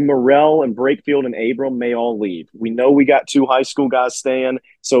 Morrell and Brakefield and Abram may all leave. We know we got 2 high school guys staying.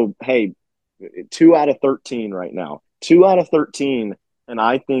 So, hey, 2 out of 13 right now. 2 out of 13. And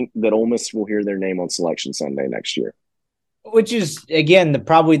I think that Ole Miss will hear their name on Selection Sunday next year. Which is, again,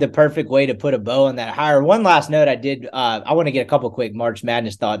 probably the perfect way to put a bow on that hire. One last note I want to get a couple quick March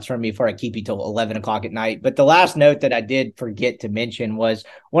Madness thoughts from you before I keep you till 11 o'clock at night. But the last note that I did forget to mention was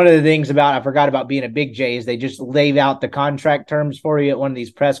one of the things I forgot about being a Big J is they just laid out the contract terms for you at one of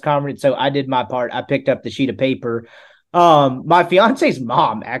these press conferences. So I did my part. I picked up the sheet of paper. My fiance's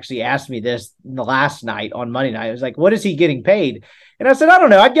mom actually asked me this the last night on Monday night. I was like, what is he getting paid? And I said, I don't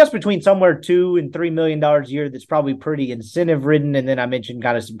know. I guess between somewhere $2 and $3 million a year. That's probably pretty incentive ridden. And then I mentioned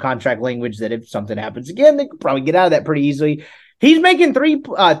kind of some contract language that if something happens again, they could probably get out of that pretty easily. He's making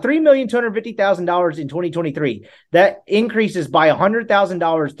 $3,250,000 in 2023. That increases by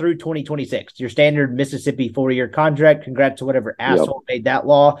 $100,000 through 2026. Your standard Mississippi 4-year contract. Congrats to whatever asshole made that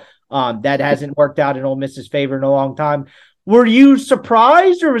law. That hasn't worked out in Ole Miss's favor in a long time. Were you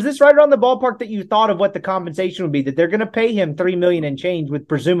surprised, or was this right around the ballpark that you thought of what the compensation would be, that they're going to pay him $3 million and change with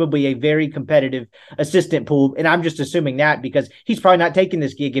presumably a very competitive assistant pool? And I'm just assuming that because he's probably not taking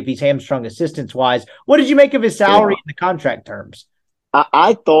this gig if he's hamstrung assistance wise. What did you make of his salary and the contract terms?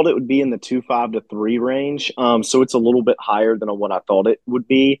 I thought it would be in the 2.5 to 3 range. So it's a little bit higher than what I thought it would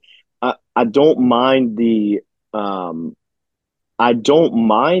be. I don't mind it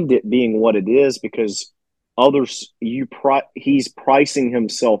being what it is because he's pricing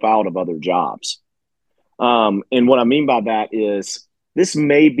himself out of other jobs. And what I mean by that is this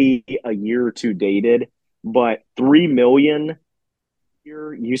may be a year or two dated, but $3 million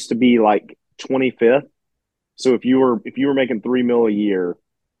here used to be like 25th. So if you were making $3 million a year,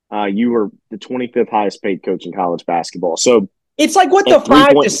 you were the 25th highest paid coach in college basketball. So It's like what the And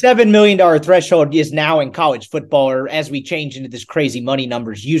 $5 to $7 million threshold is now in college football, or as we change into this crazy money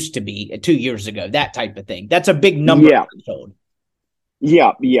numbers used to be 2 years ago, that type of thing. That's a big number threshold.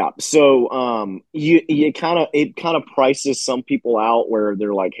 Yeah. So it kind of prices some people out where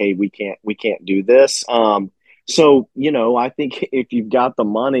they're like, hey, we can't do this. So I think if you've got the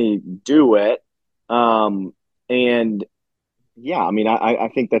money, do it. And yeah, I mean, I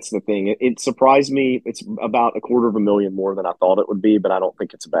think that's the thing. It surprised me. It's about $250,000 more than I thought it would be, but I don't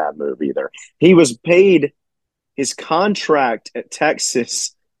think it's a bad move either. He was paid. His contract at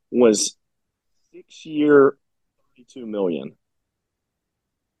Texas was 6-year, $32 million.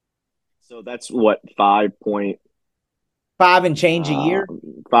 So that's what 5 and change a year.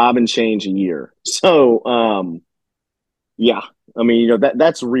 5 and change a year. So yeah, I mean,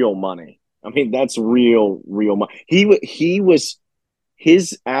 that's real money. I mean, that's real money.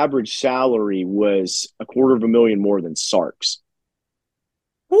 His average salary was $250,000 more than Sark's.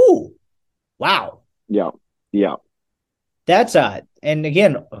 Ooh, wow. Yeah. That's and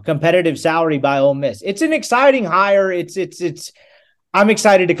again, a competitive salary by Ole Miss. It's an exciting hire. I'm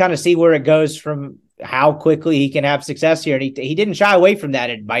excited to kind of see where it goes from how quickly he can have success here. And he didn't shy away from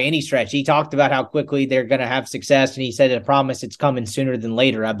that by any stretch. He talked about how quickly they're going to have success. And he said, I promise it's coming sooner than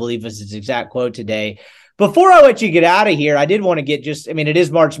later, I believe was his exact quote today. Before I let you get out of here, I did want to get it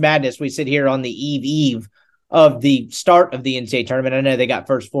is March Madness. We sit here on the eve of the start of the NCAA tournament. I know they got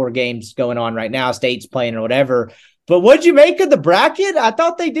first 4 games going on right now. State's playing or whatever. But what'd you make of the bracket? I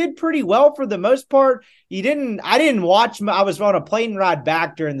thought they did pretty well for the most part. I didn't watch. I was on a plane ride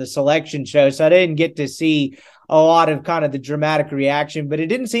back during the selection show, so I didn't get to see a lot of kind of the dramatic reaction. But it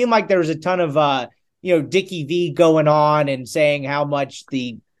didn't seem like there was a ton of, Dickie V going on and saying how much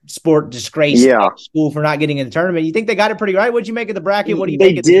the sport disgraced school for not getting in the tournament. You think they got it pretty right? What'd you make of the bracket? What do you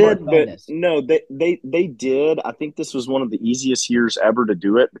make of the March Madness? No, they did. I think this was one of the easiest years ever to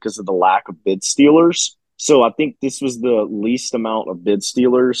do it because of the lack of bid stealers. So I think this was the least amount of bid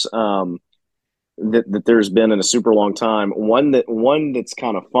stealers that there's been in a super long time. One that's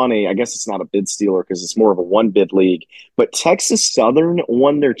kind of funny. I guess it's not a bid stealer because it's more of a one bid league. But Texas Southern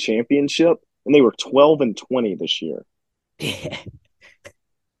won their championship and they were 12-20 this year.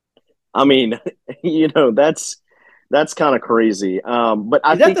 I mean, that's kind of crazy. But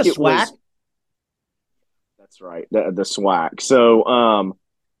I think the SWAC? That's right, the SWAC. So.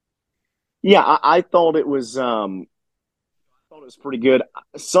 Yeah, I thought it was pretty good.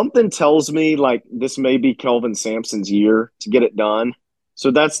 Something tells me like this may be Kelvin Sampson's year to get it done. So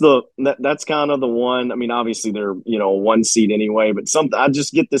that's kind of the one. I mean, obviously they're a 1 seed anyway, but I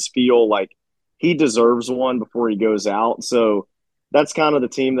just get this feel like he deserves one before he goes out. So that's kind of the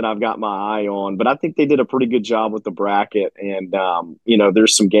team that I've got my eye on. But I think they did a pretty good job with the bracket, and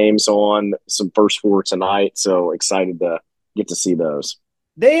there's some games on, some first 4 tonight. So excited to get to see those.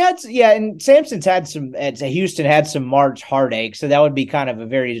 They had, and Sampson's Houston had some March heartache, so that would be kind of a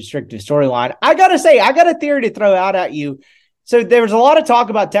very restrictive storyline. I got to say, I got a theory to throw out at you. So there was a lot of talk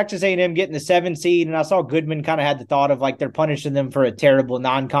about Texas A&M getting the 7 seed, and I saw Goodman kind of had the thought of like they're punishing them for a terrible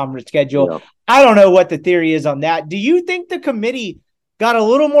non-conference schedule. Yeah. I don't know what the theory is on that. Do you think the committee got a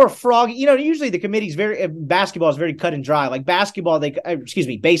little more froggy? Usually the committee's basketball is very cut and dry. Like baseball, they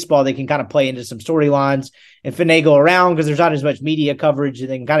can kind of play into some storylines and finagle around because there's not as much media coverage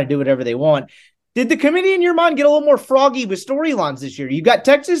and they can kind of do whatever they want. Did the committee in your mind get a little more froggy with storylines this year? You got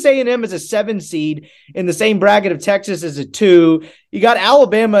Texas A&M as a 7 seed in the same bracket of Texas as a 2. You got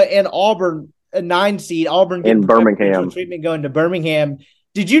Alabama and Auburn a 9 seed. Auburn in Birmingham treatment going to Birmingham.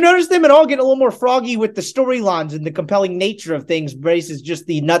 Did you notice them at all getting a little more froggy with the storylines and the compelling nature of things versus just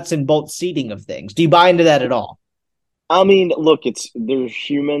the nuts and bolts seeding of things? Do you buy into that at all? I mean, look, there's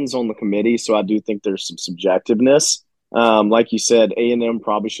humans on the committee, so I do think there's some subjectiveness. Like you said, A&M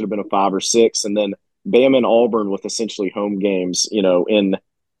probably should have been a 5 or 6, and then Bama and Auburn with essentially home games, in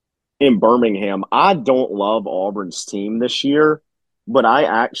Birmingham. I don't love Auburn's team this year, but I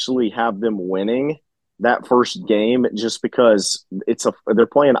actually have them winning that first game just because they're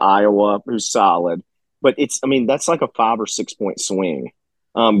playing Iowa, who's solid, but that's like a 5 or 6 point swing,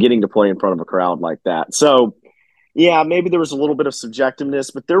 getting to play in front of a crowd like that. So yeah, maybe there was a little bit of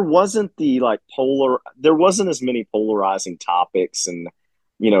subjectiveness, but there wasn't there wasn't as many polarizing topics and,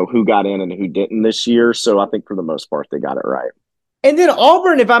 who got in and who didn't this year. So I think for the most part, they got it right. And then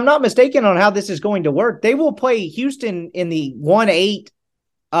Auburn, if I'm not mistaken on how this is going to work, they will play Houston in the 1-8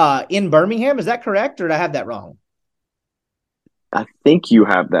 in Birmingham. Is that correct, or did I have that wrong? I think you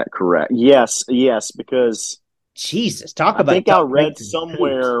have that correct. Yes, because Jesus, I think I read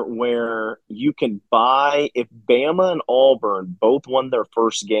somewhere where you can buy, if Bama and Auburn both won their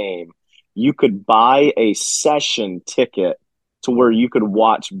first game, you could buy a session ticket to where you could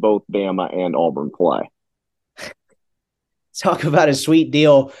watch both Bama and Auburn play. Talk about a sweet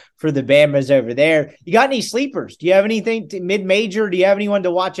deal for the Bamas over there. You got any sleepers? Do you have anything mid-major? Do you have anyone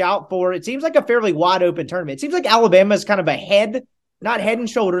to watch out for? It seems like a fairly wide open tournament. It seems like Alabama's kind of ahead, not head and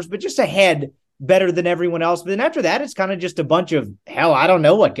shoulders, but just ahead, better than everyone else. But then after that, it's kind of just a bunch of, hell, I don't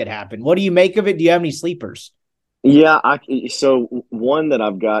know what could happen. What do you make of it? Do you have any sleepers? Yeah, so one that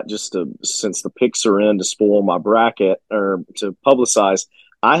I've got since the picks are in to spoil my bracket or to publicize,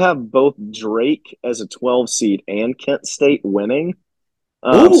 I have both Drake as a 12 seed and Kent State winning.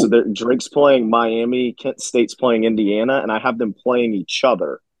 So Drake's playing Miami, Kent State's playing Indiana, and I have them playing each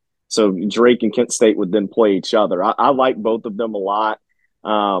other. So Drake and Kent State would then play each other. I like both of them a lot.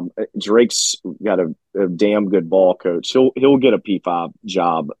 Drake's got a damn good ball coach. He'll get a P5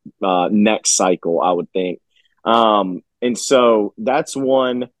 job next cycle, I would think. And so that's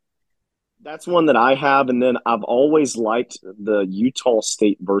one that I have. And then I've always liked the Utah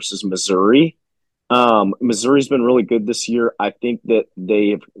State versus Missouri. Missouri's been really good this year. I think that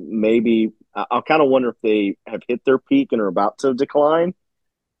they've I kind of wonder if they have hit their peak and are about to decline.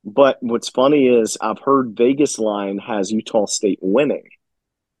 But what's funny is I've heard Vegas line has Utah State winning.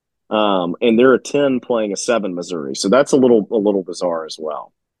 And they're a 10 playing a 7 Missouri. So that's a little bizarre as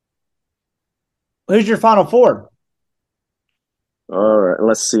well. Who's your Final Four? All right,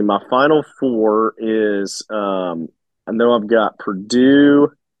 let's see. My Final Four is I know I've got Purdue.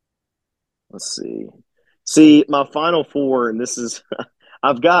 Let's see. See, my Final Four, and this is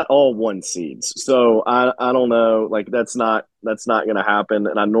I've got all 1 seeds. So I don't know. Like that's not gonna happen.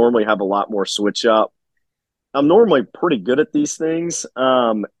 And I normally have a lot more switch up. I'm normally pretty good at these things.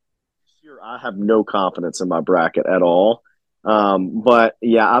 This year I have no confidence in my bracket at all. But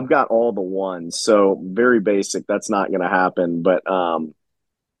yeah, I've got all the 1s, so very basic. That's not going to happen. But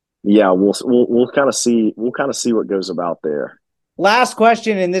yeah, we'll kind of see. We'll kind of see what goes about there. Last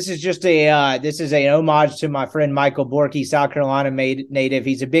question, and this is just an homage to my friend Michael Borky, South Carolina native.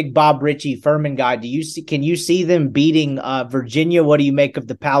 He's a big Bob Ritchie Furman guy. Can you see them beating Virginia? What do you make of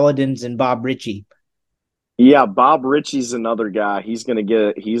the Paladins and Bob Ritchie? Yeah, Bob Ritchie's another guy. He's gonna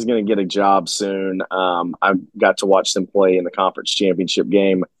get a job soon. I got to watch them play in the conference championship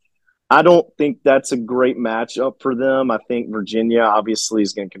game. I don't think that's a great matchup for them. I think Virginia obviously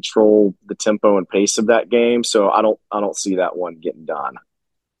is going to control the tempo and pace of that game, so I don't see that one getting done.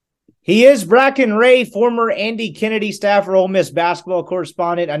 He is Bracken Ray, former Andy Kennedy staffer, Ole Miss basketball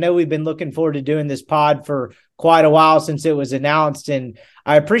correspondent. I know we've been looking forward to doing this pod for quite a while since it was announced, and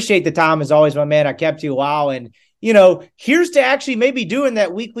I appreciate the time as always, my man. I kept you a while, and here's to actually maybe doing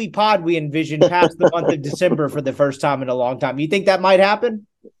that weekly pod we envisioned past the month of December for the first time in a long time. You think that might happen?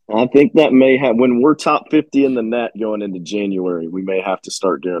 I think that may have. When we're top 50 in the net going into January, we may have to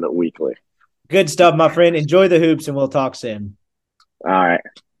start doing it weekly. Good stuff, my friend. Enjoy the hoops, and we'll talk soon.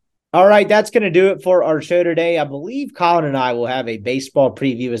 All right, that's going to do it for our show today. I believe Colin and I will have a baseball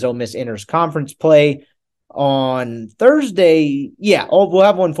preview as Ole Miss enters conference play on Thursday. Yeah, we'll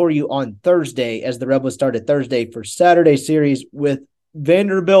have one for you on Thursday as the Rebels start a Thursday for Saturday series with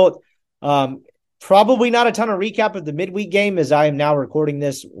Vanderbilt. Probably not a ton of recap of the midweek game as I am now recording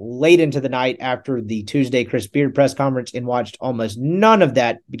this late into the night after the Tuesday Chris Beard press conference and watched almost none of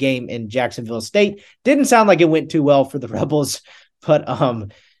that game in Jacksonville State. Didn't sound like it went too well for the Rebels, but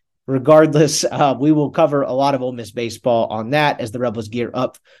regardless, we will cover a lot of Ole Miss baseball on that as the Rebels gear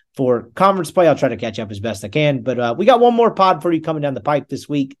up for conference play. I'll try to catch up as best I can, but we got one more pod for you coming down the pipe this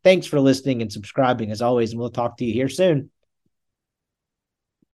week. Thanks for listening and subscribing as always, and we'll talk to you here soon.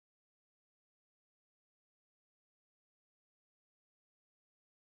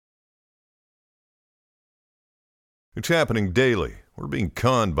 It's happening daily. We're being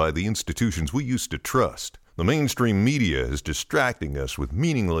conned by the institutions we used to trust. The mainstream media is distracting us with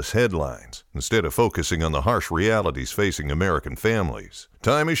meaningless headlines instead of focusing on the harsh realities facing American families.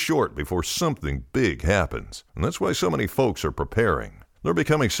 Time is short before something big happens, and that's why so many folks are preparing. They're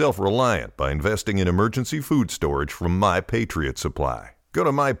becoming self-reliant by investing in emergency food storage from My Patriot Supply. Go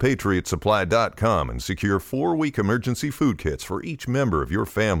to MyPatriotSupply.com and secure 4-week emergency food kits for each member of your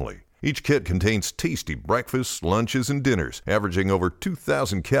family. Each kit contains tasty breakfasts, lunches, and dinners, averaging over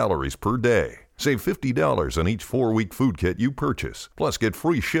 2,000 calories per day. Save $50 on each 4-week food kit you purchase. Plus, get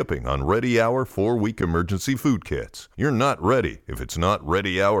free shipping on Ready Hour 4-week emergency food kits. You're not ready if it's not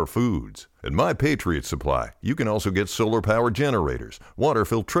Ready Hour Foods. At My Patriot Supply, you can also get solar power generators, water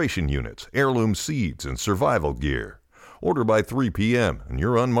filtration units, heirloom seeds, and survival gear. Order by 3 p.m. and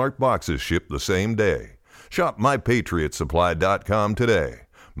your unmarked boxes ship the same day. Shop MyPatriotSupply.com today.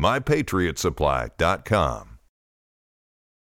 MyPatriotSupply.com.